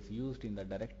that is used in the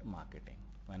direct marketing.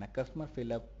 When a customer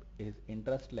fill up his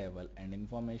interest level and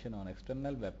information on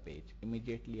external web page,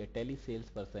 immediately a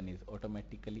tele-salesperson is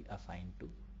automatically assigned to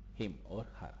him or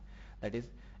her. That is,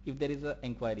 if there is an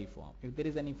inquiry form, if there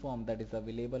is any form that is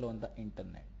available on the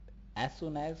internet, as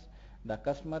soon as the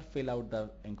customer fill out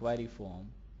the inquiry form,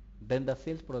 then the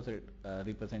sales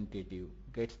representative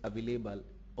gets available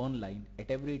online at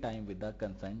every time with the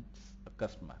concerned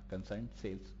customer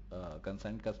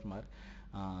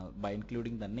by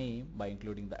including the name, by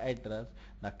including the address.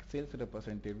 The sales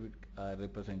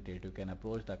representative can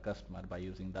approach the customer by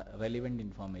using the relevant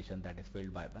information that is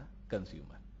filled by the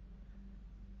consumer.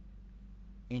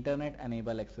 Internet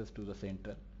enable access to the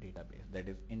central database. That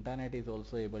is, internet is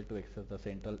also able to access the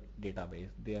central database,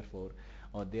 therefore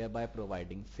or thereby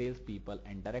providing salespeople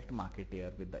and direct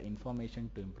marketer with the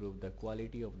information to improve the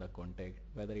quality of the contact,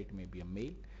 whether it may be a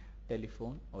mail,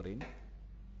 telephone or in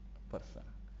person.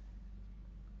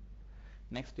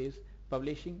 Next is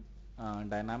publishing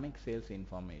dynamic sales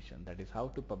information. That is how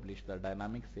to publish the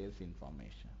dynamic sales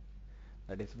information.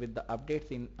 That is with the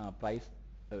updates in price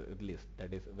list.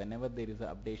 That is, whenever there is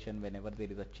a updation, whenever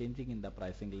there is a changing in the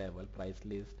pricing level, price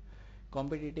list,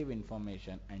 competitive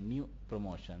information and new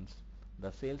promotions,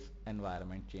 the sales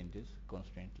environment changes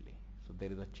constantly. So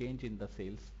there is a change in the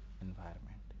sales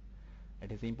environment.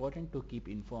 It is important to keep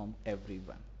informed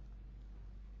everyone.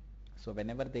 So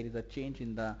whenever there is a change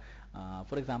in the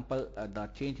for example the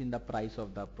change in the price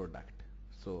of the product,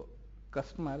 so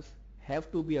customers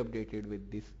have to be updated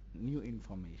with this new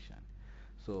information.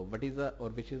 So what is the or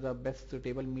which is the best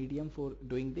suitable medium for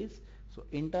doing this? So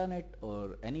internet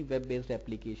or any web based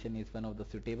application is one of the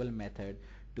suitable method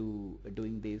to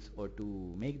doing this, or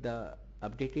to make the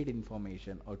updated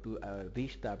information, or to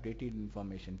reach the updated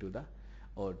information to the,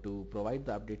 or to provide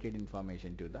the updated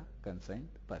information to the concerned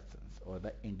persons or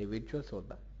the individuals or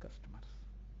the customers.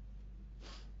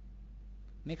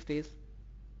 Next is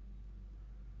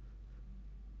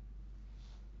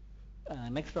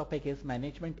next topic is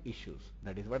management issues.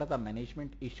 That is, what are the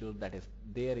management issues that is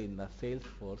there in the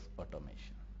Salesforce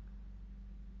automation.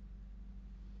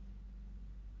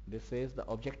 This says the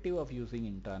objective of using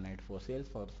internet for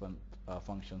Salesforce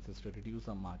functions is to reduce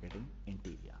the marketing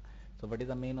interior. So what is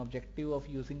the main objective of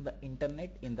using the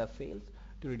internet in the sales?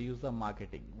 To reduce the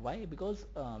marketing. Why? Because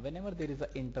whenever there is an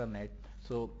internet,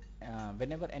 so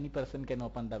whenever any person can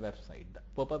open the website, the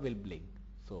pop-up will blink.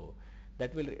 So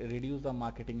that will reduce the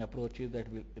marketing approaches,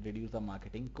 that will reduce the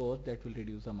marketing cost, that will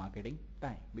reduce the marketing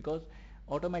time, because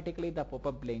automatically the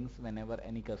pop-up blinks whenever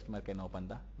any customer can open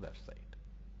the website.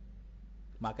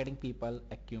 Marketing people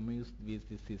accused with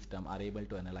this system are able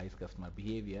to analyze customer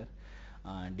behavior,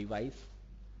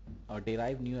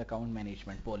 derive new account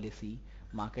management policy,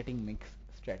 marketing mix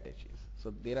strategies.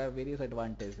 So there are various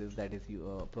advantages that is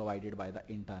provided by the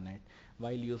internet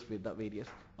while used with the various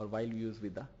or while used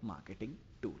with the marketing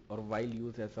tool or while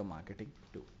used as a marketing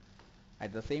tool.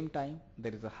 At the same time,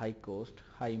 there is a high cost,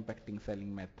 high impacting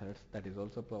selling methods that is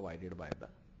also provided by the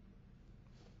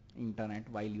internet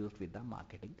while used with the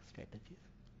marketing strategies.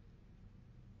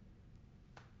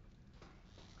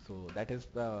 So that is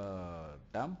the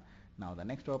term. Now the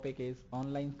next topic is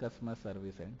online customer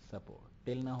service and support.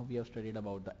 Till now we have studied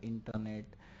about the internet,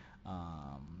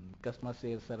 customer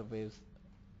sales service,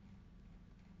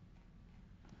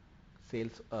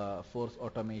 sales force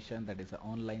automation, that is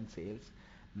online sales.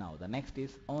 Now the next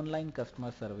is online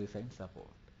customer service and support.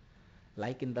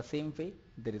 Like in the same way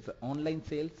there is online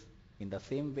sales, in the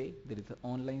same way there is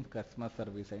online customer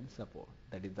service and support.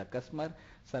 That is the customer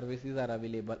services are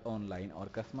available online or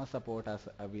customer support is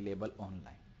available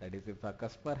online. That is if a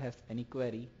customer has any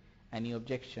query, any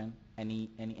objection,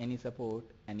 any support,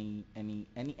 any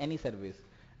service,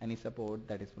 any support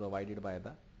that is provided by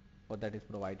the or that is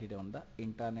provided on the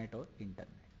internet or internet.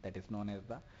 That is known as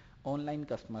the online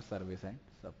customer service and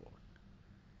support.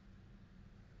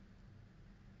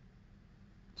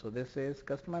 So this says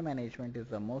customer management is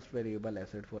the most valuable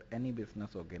asset for any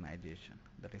business organization.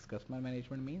 That is, customer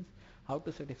management means how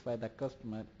to satisfy the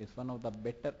customer is one of the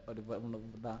better or one of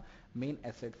the main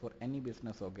asset for any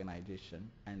business organization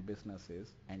and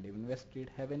businesses, and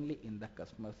invested heavily in the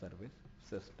customer service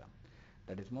system.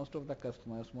 That is, most of the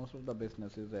customers, most of the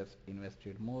businesses has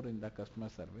invested more in the customer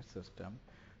service system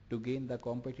to gain the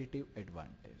competitive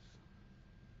advantage.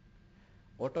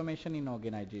 Automation in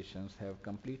organizations have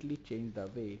completely changed the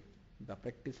way the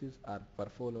practices are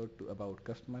followed to about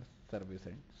customer service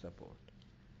and support.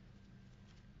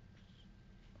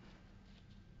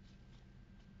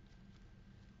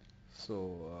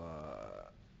 So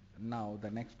now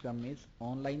the next term is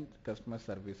online customer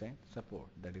service and support.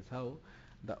 That is how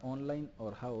the online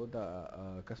or how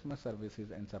the customer services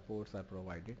and supports are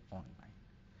provided online.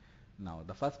 Now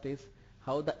the first is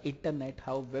how the internet,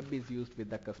 how web is used with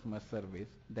the customer service.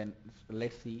 Then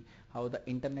let's see how the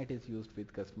internet is used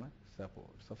with customer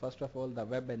support. So first of all, the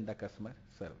web and the customer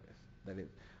service. That is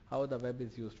how the web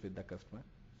is used with the customer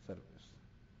service.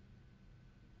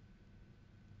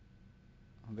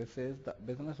 This is the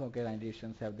business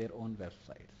organizations have their own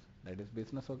websites. That is,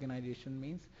 business organization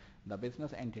means the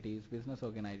business entities, business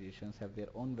organizations have their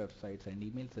own websites and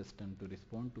email system to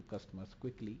respond to customers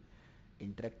quickly,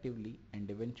 interactively, and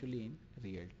eventually in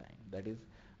real time. That is,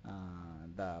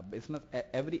 the business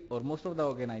every or most of the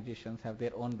organizations have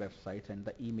their own websites and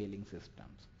the emailing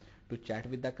systems to chat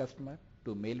with the customer,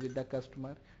 to mail with the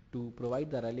customer, to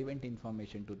provide the relevant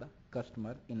information to the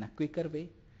customer in a quicker way,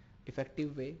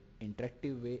 effective way,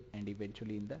 interactive way, and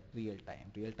eventually in the real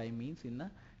time. Real time means in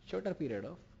a shorter period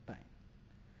of time.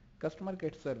 Customer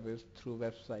gets service through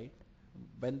website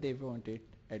when they want it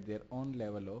at their own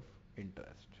level of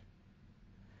interest.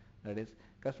 That is,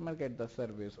 customer get the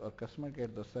service or customer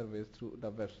get the service through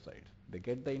the websites. They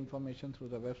get the information through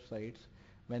the websites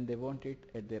when they want it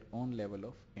at their own level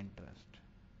of interest.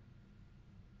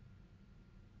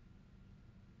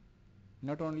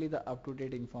 Not only the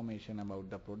up-to-date information about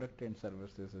the product and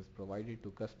services is provided to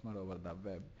customer over the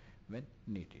web when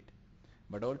needed,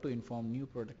 but also to inform new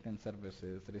product and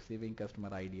services, receiving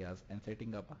customer ideas, and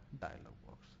setting up a dialog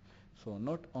box. So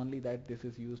not only that this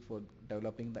is used for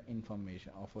developing the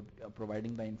information or for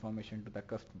providing the information to the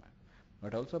customer,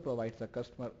 but also provides the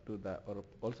customer to the or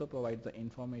also provides the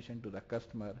information to the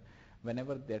customer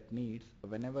whenever that needs,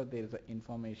 whenever there is a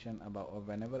information about or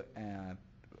whenever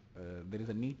there is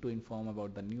a need to inform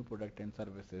about the new product and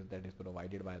services that is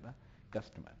provided by the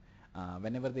customer.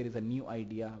 Whenever there is a new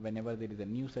idea, whenever there is a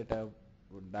new setup,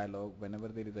 dialogue, whenever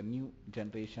there is a new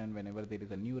generation, whenever there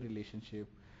is a new relationship.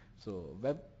 So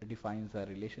web defines a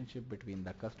relationship between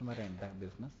the customer and the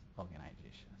business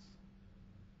organizations.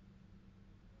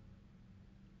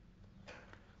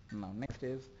 Now next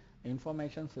is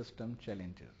information system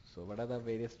challenges. So what are the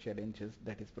various challenges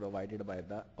that is provided by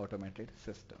the automated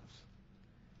systems?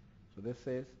 So this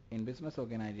says, in business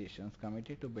organizations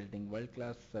committed to building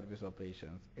world-class service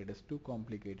operations, it is too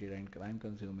complicated and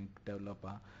time-consuming to develop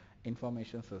a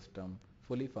information system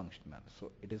fully functional.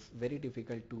 So it is very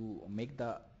difficult to make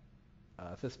the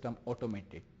system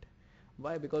automated.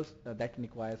 Why? Because that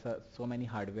requires so many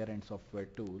hardware and software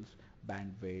tools,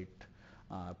 bandwidth,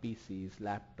 PCs,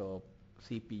 laptop,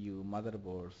 CPU,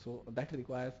 motherboard. So that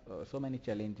requires so many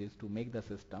challenges to make the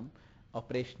system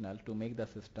operational, to make the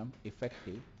system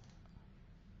effective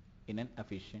in an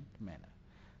efficient manner.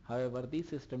 However, these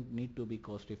systems need to be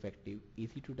cost effective,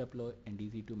 easy to deploy, and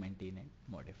easy to maintain and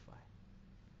modify.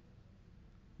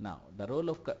 Now, the role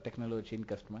of technology in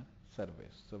customer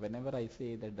service. So whenever I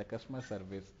say that the customer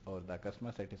service or the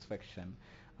customer satisfaction,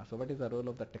 so what is the role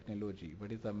of the technology?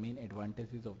 What is the main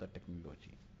advantages of the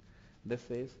technology? This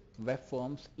says web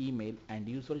forms, email and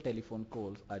usual telephone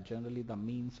calls are generally the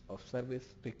means of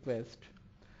service request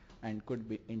and could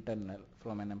be internal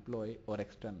from an employee or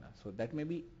external. So that may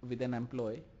be with an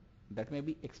employee, that may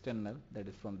be external, that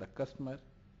is from the customer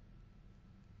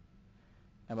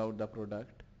about the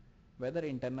product. Whether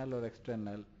internal or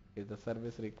external is the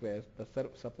service request, the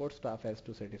support staff has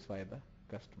to satisfy the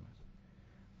customer.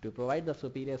 To provide the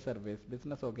superior service,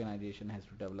 business organization has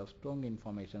to develop strong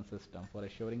information system for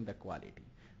assuring the quality.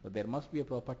 So there must be a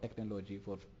proper technology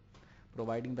for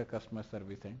providing the customer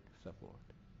service and support.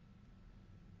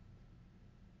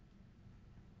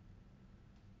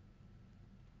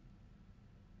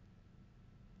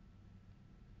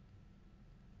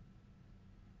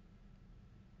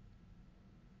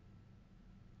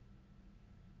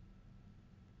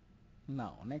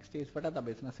 Now, next is what are the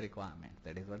business requirements?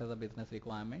 That is, what are the business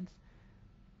requirements?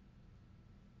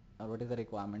 Or what is the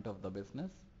requirement of the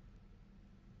business?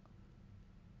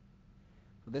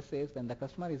 So this says when the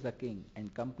customer is the king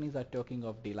and companies are talking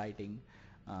of delighting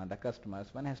the customers,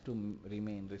 one has to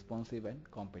remain responsive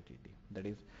and competitive. That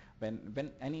is,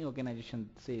 when any organization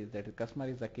says that the customer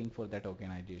is the king for that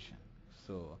organization.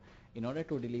 So in order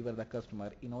to deliver the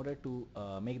customer, in order to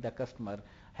make the customer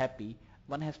happy,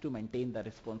 one has to maintain the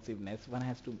responsiveness, one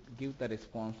has to give the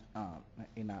response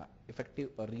in a effective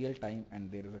or real time,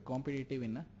 and there is a competitive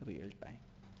in a real time.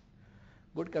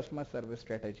 Good customer service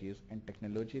strategies and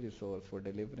technology resource for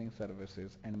delivering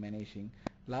services and managing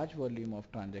large volume of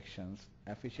transactions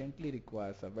efficiently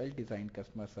requires a well-designed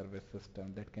customer service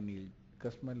system that can yield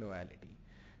customer loyalty.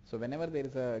 So whenever there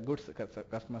is a good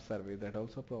customer service, that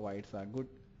also provides a good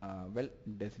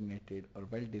well-designated or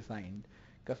well-designed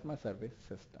customer service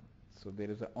system. So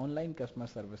there is an online customer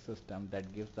service system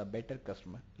that gives the better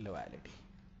customer loyalty.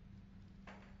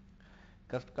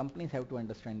 Companies have to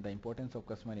understand the importance of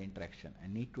customer interaction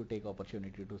and need to take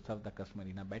opportunity to serve the customer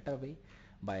in a better way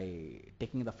by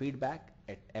taking the feedback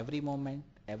at every moment,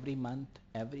 every month,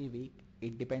 every week.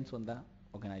 It depends on the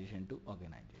organization to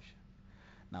organization.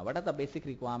 Now, what are the basic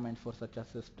requirements for such a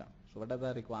system? So what are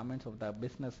the requirements of the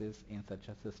businesses in such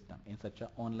a system, in such a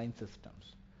online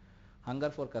systems?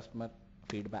 Hunger for customer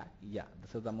feedback. Yeah,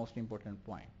 this is the most important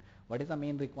point. What is the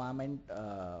main requirement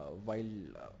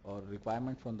or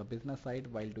requirement from the business side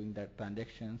while doing the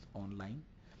transactions online?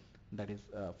 That is,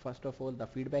 first of all, the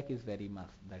feedback is very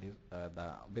must. That is,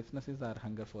 the businesses are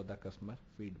hunger for the customer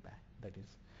feedback. That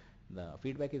is, the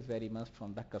feedback is very must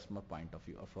from the customer point of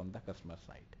view or from the customer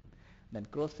side. Then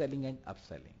cross-selling and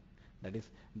upselling. That is,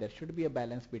 there should be a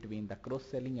balance between the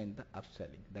cross-selling and the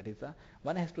upselling. That is,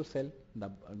 one has to sell the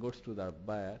goods to the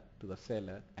buyer, to the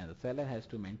seller, and the seller has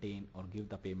to maintain or give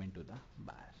the payment to the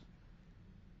buyer.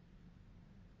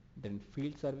 Then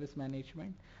field service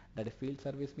management. That is, field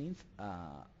service means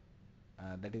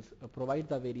provide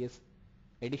the various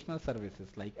additional services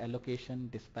like allocation,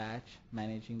 dispatch,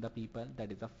 managing the people.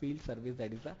 That is a field service,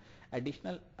 that is a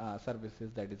additional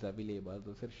services that is available.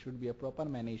 So there should be a proper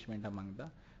management among the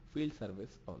field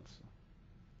service also.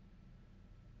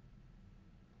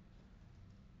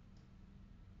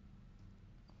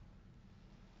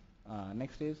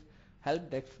 Next is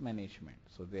help desk management.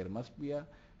 So there must be a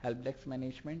help desk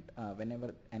management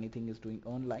whenever anything is doing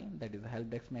online. That is, a help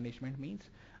desk management means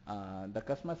the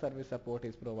customer service support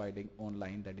is providing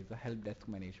online. That is a help desk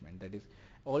management. That is,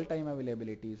 all time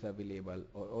availability is available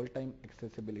or all time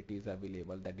accessibility is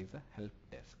available. That is a help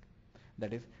desk.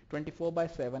 That is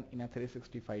 24/7 in a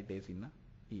 365 days in a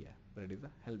year. That is a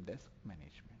help desk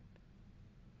management.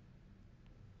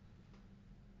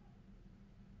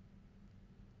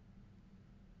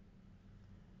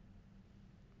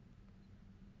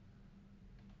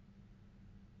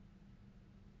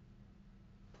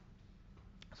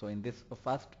 So in this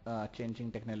fast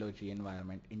changing technology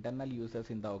environment, internal users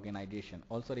in the organization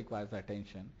also requires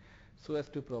attention so as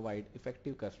to provide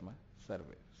effective customer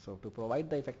service. So to provide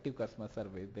the effective customer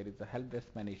service, there is a help desk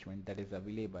management that is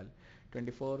available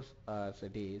 24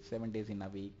 days, 7 days in a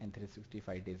week and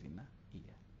 365 days in a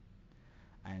year.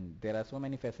 And there are so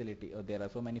many facility or there are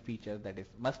so many features that is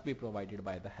must be provided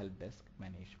by the help desk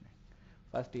management.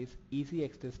 First is easy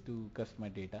access to customer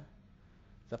data,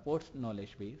 supports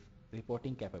knowledge base,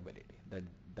 reporting capability. That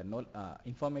the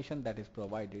information that is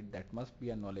provided, that must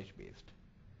be a knowledge based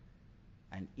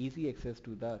and easy access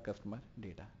to the customer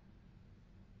data.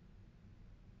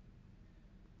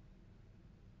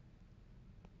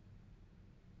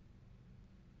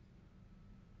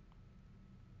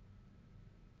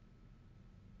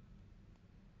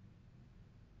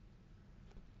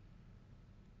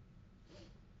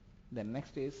 Then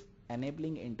next is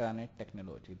enabling intranet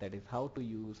technology, that is how to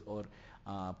use or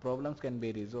problems can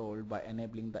be resolved by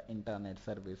enabling the internet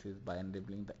services, by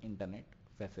enabling the internet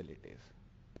facilities.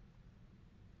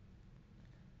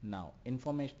 Now,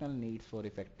 informational needs for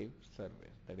effective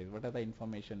service, that is what are the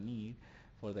information need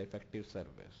for the effective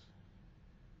service.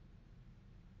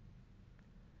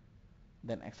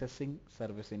 Then accessing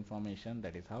service information,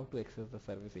 that is how to access the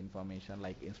service information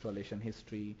like installation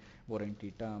history, warranty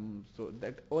terms, so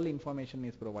that all information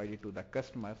is provided to the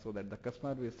customer so that the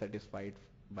customer is satisfied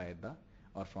by the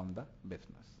or from the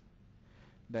business.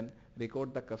 Then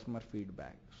record the customer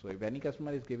feedback. So if any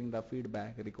customer is giving the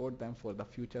feedback, record them for the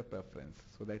future preference,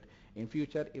 so that in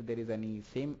future if there is any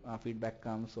same feedback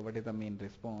comes, so what is the main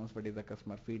response, what is the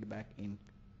customer feedback in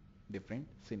different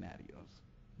scenarios.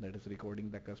 That is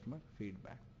recording the customer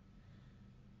feedback.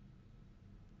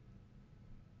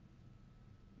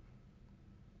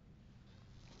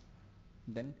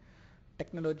 Then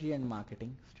technology and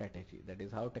marketing strategy, that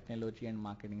is how technology and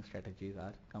marketing strategies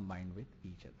are combined with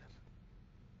each other.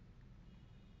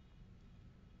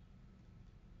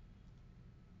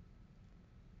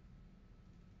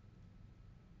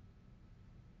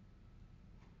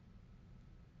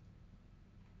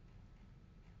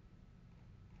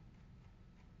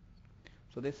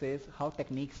 So this says how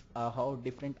techniques, how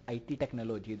different IT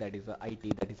technology, that is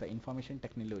IT, that is information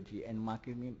technology, and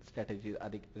marketing strategies are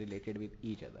related with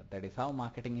each other. That is how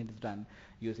marketing is done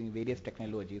using various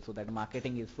technologies, so that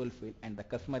marketing is fulfilled and the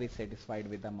customer is satisfied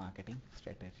with the marketing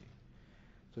strategy.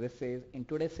 So this says in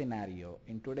today's scenario,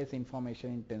 in today's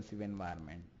information intensive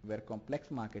environment where complex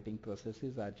marketing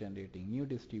processes are generating new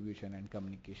distribution and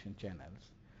communication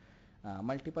channels,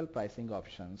 multiple pricing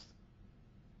options,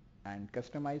 and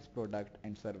customized product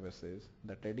and services,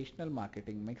 the traditional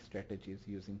marketing mix strategies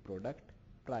using product,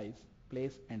 price,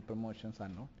 place and promotions are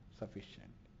not sufficient.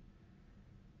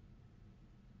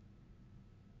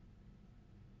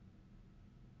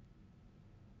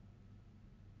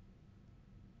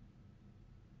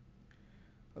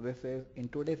 So this is in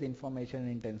today's information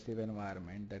intensive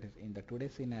environment, that is in the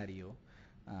today's scenario,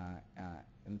 uh, uh,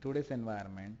 in today's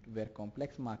environment where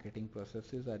complex marketing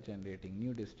processes are generating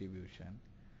new distribution,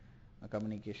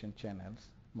 communication channels,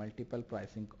 multiple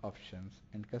pricing options,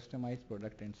 and customized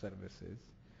product and services.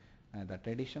 The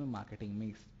traditional marketing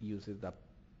mix uses the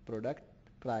product,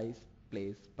 price,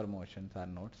 place, promotions are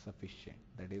not sufficient.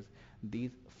 That is, these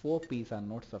 4 P's are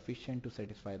not sufficient to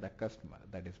satisfy the customer.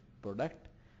 That is product,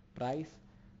 price,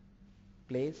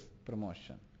 place,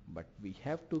 promotion. But we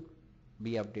have to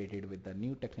be updated with the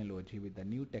new technology, with the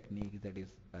new techniques that is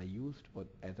used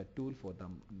as a tool for the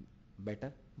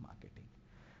better marketing.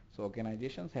 So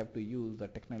organizations have to use the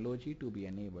technology to be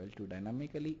enabled to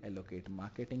dynamically allocate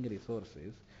marketing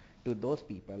resources to those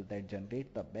people that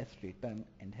generate the best return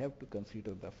and have to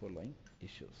consider the following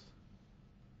issues.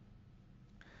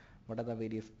 What are the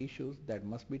various issues that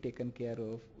must be taken care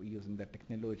of using the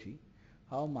technology?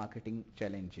 How marketing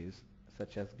challenges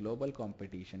such as global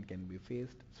competition can be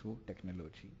faced through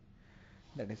technology?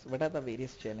 That is, what are the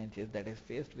various challenges that is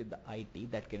faced with the IT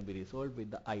that can be resolved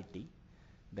with the IT?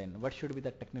 Then what should be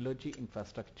the technology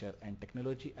infrastructure and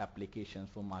technology applications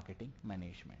for marketing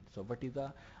management? So what is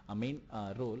the main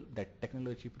role that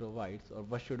technology provides, or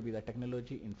what should be the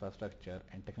technology infrastructure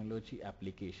and technology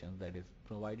applications that is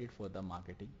provided for the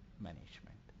marketing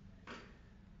management?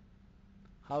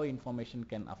 How information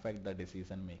can affect the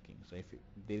decision making? So if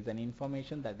there is an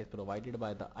information that is provided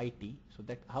by the IT, so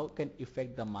that how can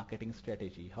affect the marketing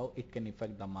strategy, how it can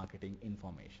affect the marketing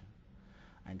information,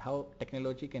 and how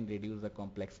technology can reduce the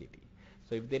complexity.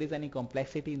 So if there is any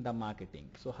complexity in the marketing,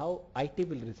 so how IT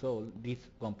will resolve this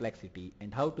complexity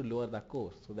and how to lower the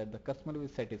cost so that the customer will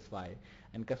satisfy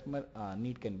and customer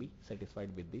need can be satisfied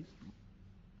with these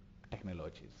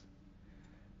technologies.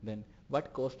 Then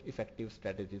what cost effective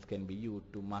strategies can be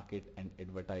used to market and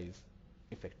advertise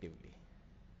effectively?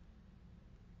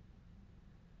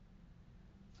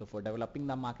 So for developing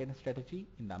the marketing strategy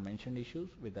in the mentioned issues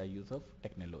with the use of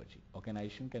technology,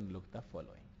 organization can look the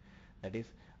following. That is,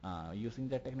 using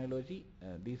the technology,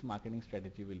 this marketing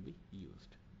strategy will be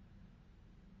used.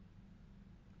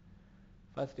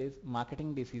 First is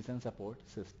marketing decision support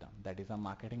system. That is a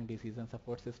marketing decision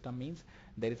support system means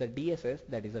there is a DSS,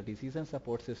 that is a decision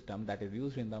support system that is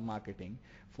used in the marketing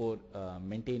for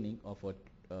maintaining or for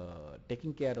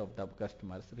taking care of the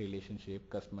customer's relationship,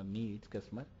 customer needs,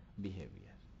 customer behavior.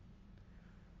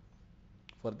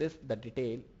 For this, the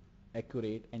detailed,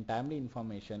 accurate and timely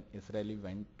information is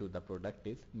relevant to the product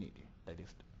is needed. That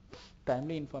is,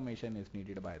 timely information is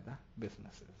needed by the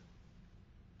businesses.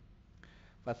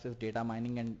 First is data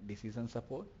mining and decision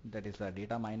support. That is the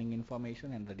data mining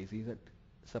information and the decision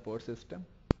support system,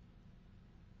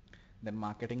 then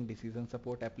marketing decision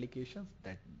support applications,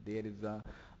 that there is a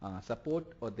support,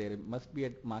 or there must be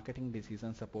a marketing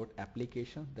decision support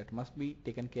application that must be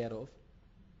taken care of,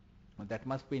 that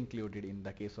must be included in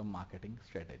the case of marketing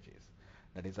strategies,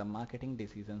 that is a marketing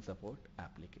decision support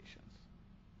applications.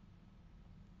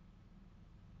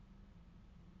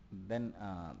 Then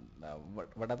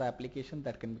what are the applications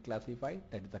that can be classified?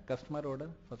 That is the customer order.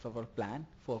 First of all, plan,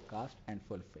 forecast and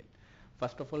fulfill.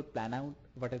 First of all, plan out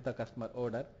what is the customer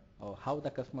order, or how the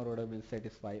customer order will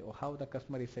satisfy, or how the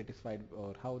customer is satisfied,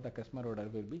 or how the customer order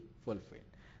will be fulfilled.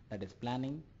 That is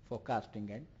planning,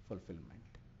 forecasting and fulfillment.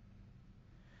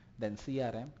 Then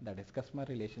CRM, that is customer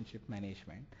relationship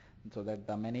management, so that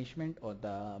the management or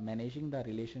the managing the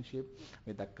relationship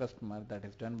with the customer, that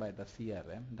is done by the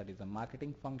CRM, that is a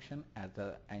marketing function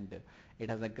and it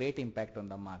has a great impact on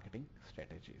the marketing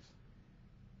strategies.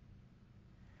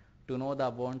 To know the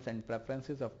wants and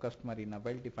preferences of customer in a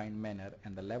well-defined manner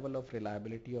and the level of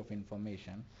reliability of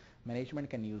information, management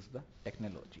can use the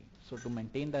technology. So to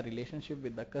maintain the relationship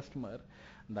with the customer,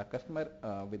 the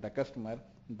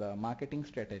marketing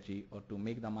strategy, or to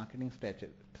make the marketing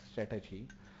strategy,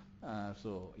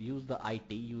 so use the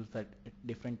IT, use the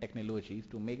different technologies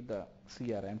to make the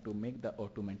CRM,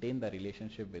 to maintain the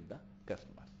relationship with the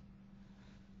customers.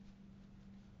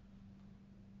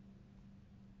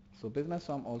 So business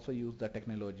firm also use the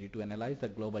technology to analyze the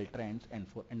global trends and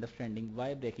for understanding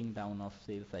why breaking down of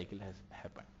sales cycle has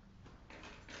happened.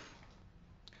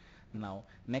 Now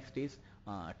next is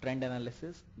trend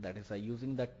analysis, that is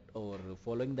using that or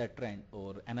following that trend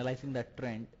or analyzing that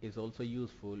trend is also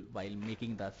useful while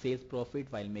making the sales profit,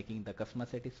 while making the customer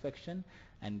satisfaction,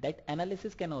 and that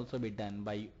analysis can also be done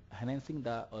by enhancing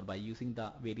the or by using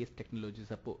the various technology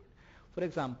support. For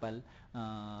example,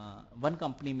 one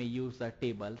company may use the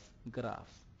tables,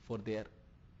 graphs for their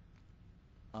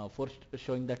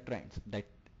showing the trends. That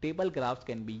table graphs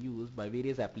can be used by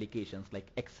various applications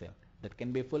like Excel, that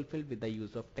can be fulfilled with the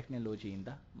use of technology in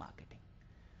the marketing.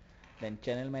 Then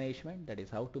channel management, that is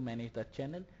how to manage the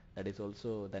channel, that is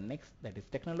also the next. That is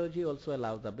technology also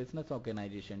allows the business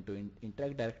organization to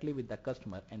interact directly with the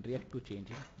customer and react to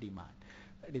changing demand.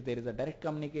 That is, there is a direct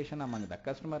communication among the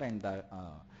customer and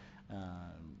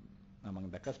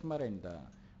the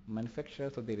manufacturer,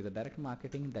 so there is a direct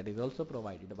marketing that is also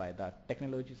provided by the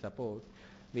technology support,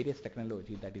 various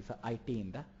technology, that is IT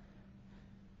in the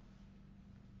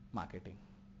marketing.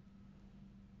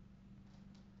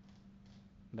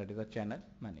 That is a channel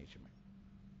management.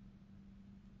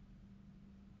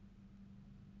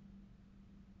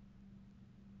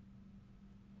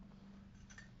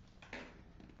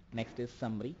 Next is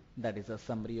summary, that is a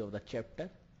summary of the chapter,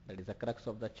 that is the crux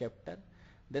of the chapter.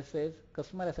 This says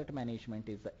customer asset management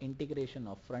is the integration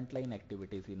of frontline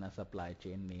activities in a supply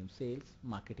chain, named sales,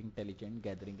 marketing, intelligence,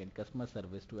 gathering and customer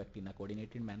service to act in a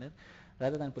coordinated manner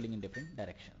rather than pulling in different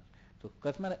directions. So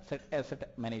customer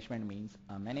asset management means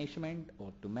management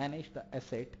or to manage the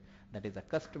asset, that is a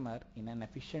customer, in an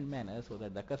efficient manner so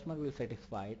that the customer will be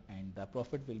satisfied and the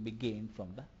profit will be gained from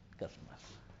the customers.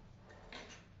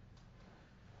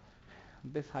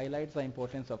 This highlights the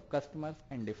importance of customers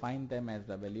and define them as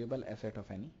the valuable asset of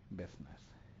any business.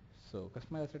 So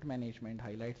customer asset management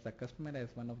highlights the customer as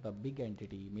one of the big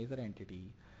entity, major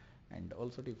entity, and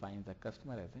also defines the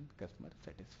customer as in customer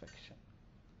satisfaction.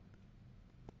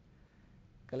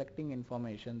 Collecting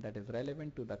information that is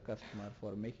relevant to the customer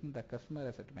for making the customer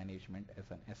asset management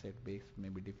as an asset base may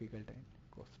be difficult and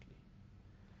costly.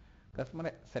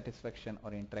 Customer satisfaction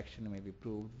or interaction may be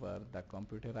proved where the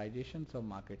computerizations of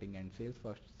marketing and sales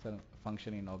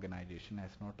function in organization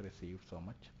has not received so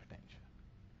much attention.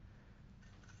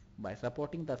 By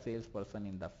supporting the salesperson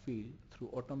in the field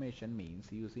through automation means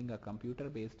using a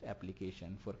computer-based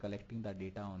application for collecting the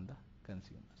data on the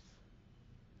consumers.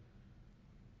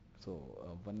 So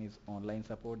one is online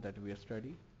support that we have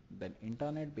studied. Then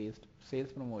internet-based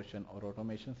sales promotion or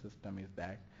automation system is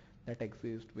that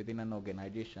exists within an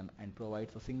organization and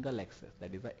provides a single access,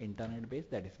 that is the internet base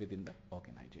that is within the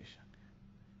organization.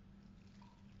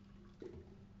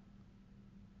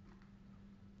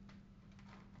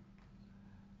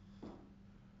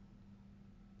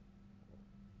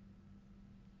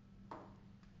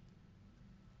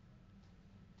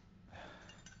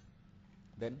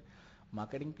 Then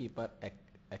marketing people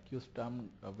accustomed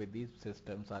with these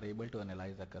systems are able to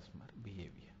analyze the customer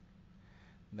behavior.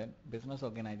 Then business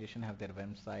organization have their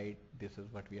website. This is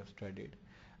what we have studied,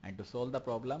 and to solve the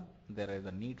problem there is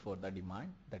a need for the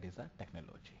demand, that is a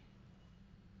technology.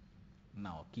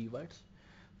 Now keywords.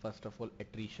 First of all,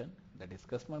 attrition, that is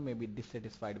customer may be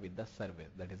dissatisfied with the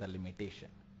service, that is a limitation.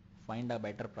 find a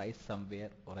better price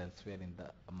somewhere or elsewhere in the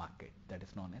market. That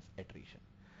is known as attrition.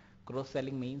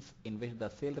 Cross-selling means in which the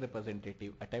sales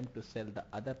representative attempt to sell the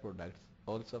other products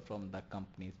also from the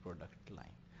company's product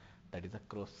line. That is a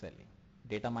cross-selling.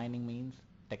 Data mining means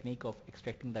technique of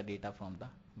extracting the data from the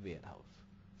warehouse.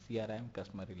 CRM,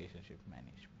 customer relationship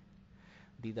management.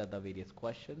 These are the various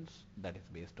questions that is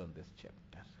based on this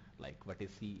chapter. Like what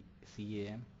is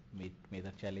CAM,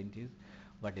 major challenges,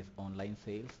 what is online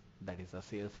sales, that is a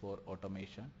sales for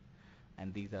automation,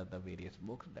 and these are the various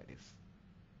books that is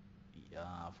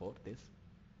for this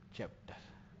chapter.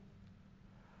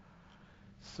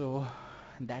 So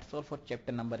that's all for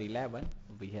chapter number 11.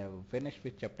 We have finished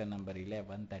with chapter number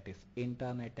 11, that is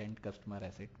Internet and Customer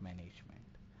Asset Management.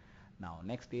 Now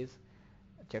next is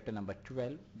chapter number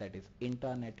 12, that is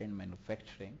Internet and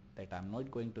Manufacturing, that I'm not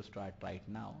going to start right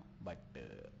now, but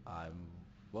I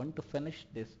want to finish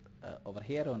this over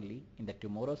here only in the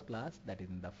tomorrow's class, that is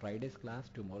in the Friday's class,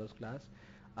 tomorrow's class.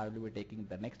 I will be taking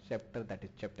the next chapter, that is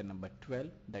chapter number 12,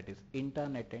 that is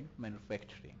Internet and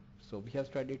Manufacturing. So we have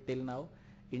studied till now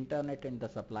Internet and the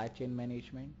supply chain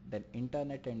management, then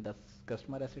Internet and the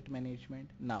customer asset management,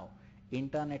 now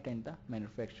Internet and the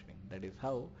manufacturing. That is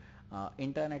how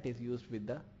Internet is used with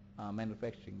the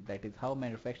manufacturing. That is how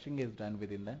manufacturing is done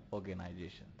within the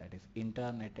organization. That is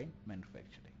Internet and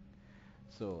manufacturing.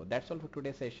 So that's all for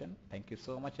today's session. Thank you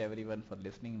so much everyone for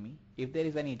listening me. If there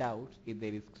is any doubts, if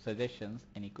there is suggestions,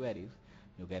 any queries,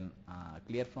 you can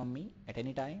clear from me at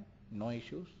any time. No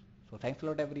issues. So thanks a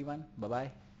lot everyone. Bye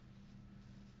bye.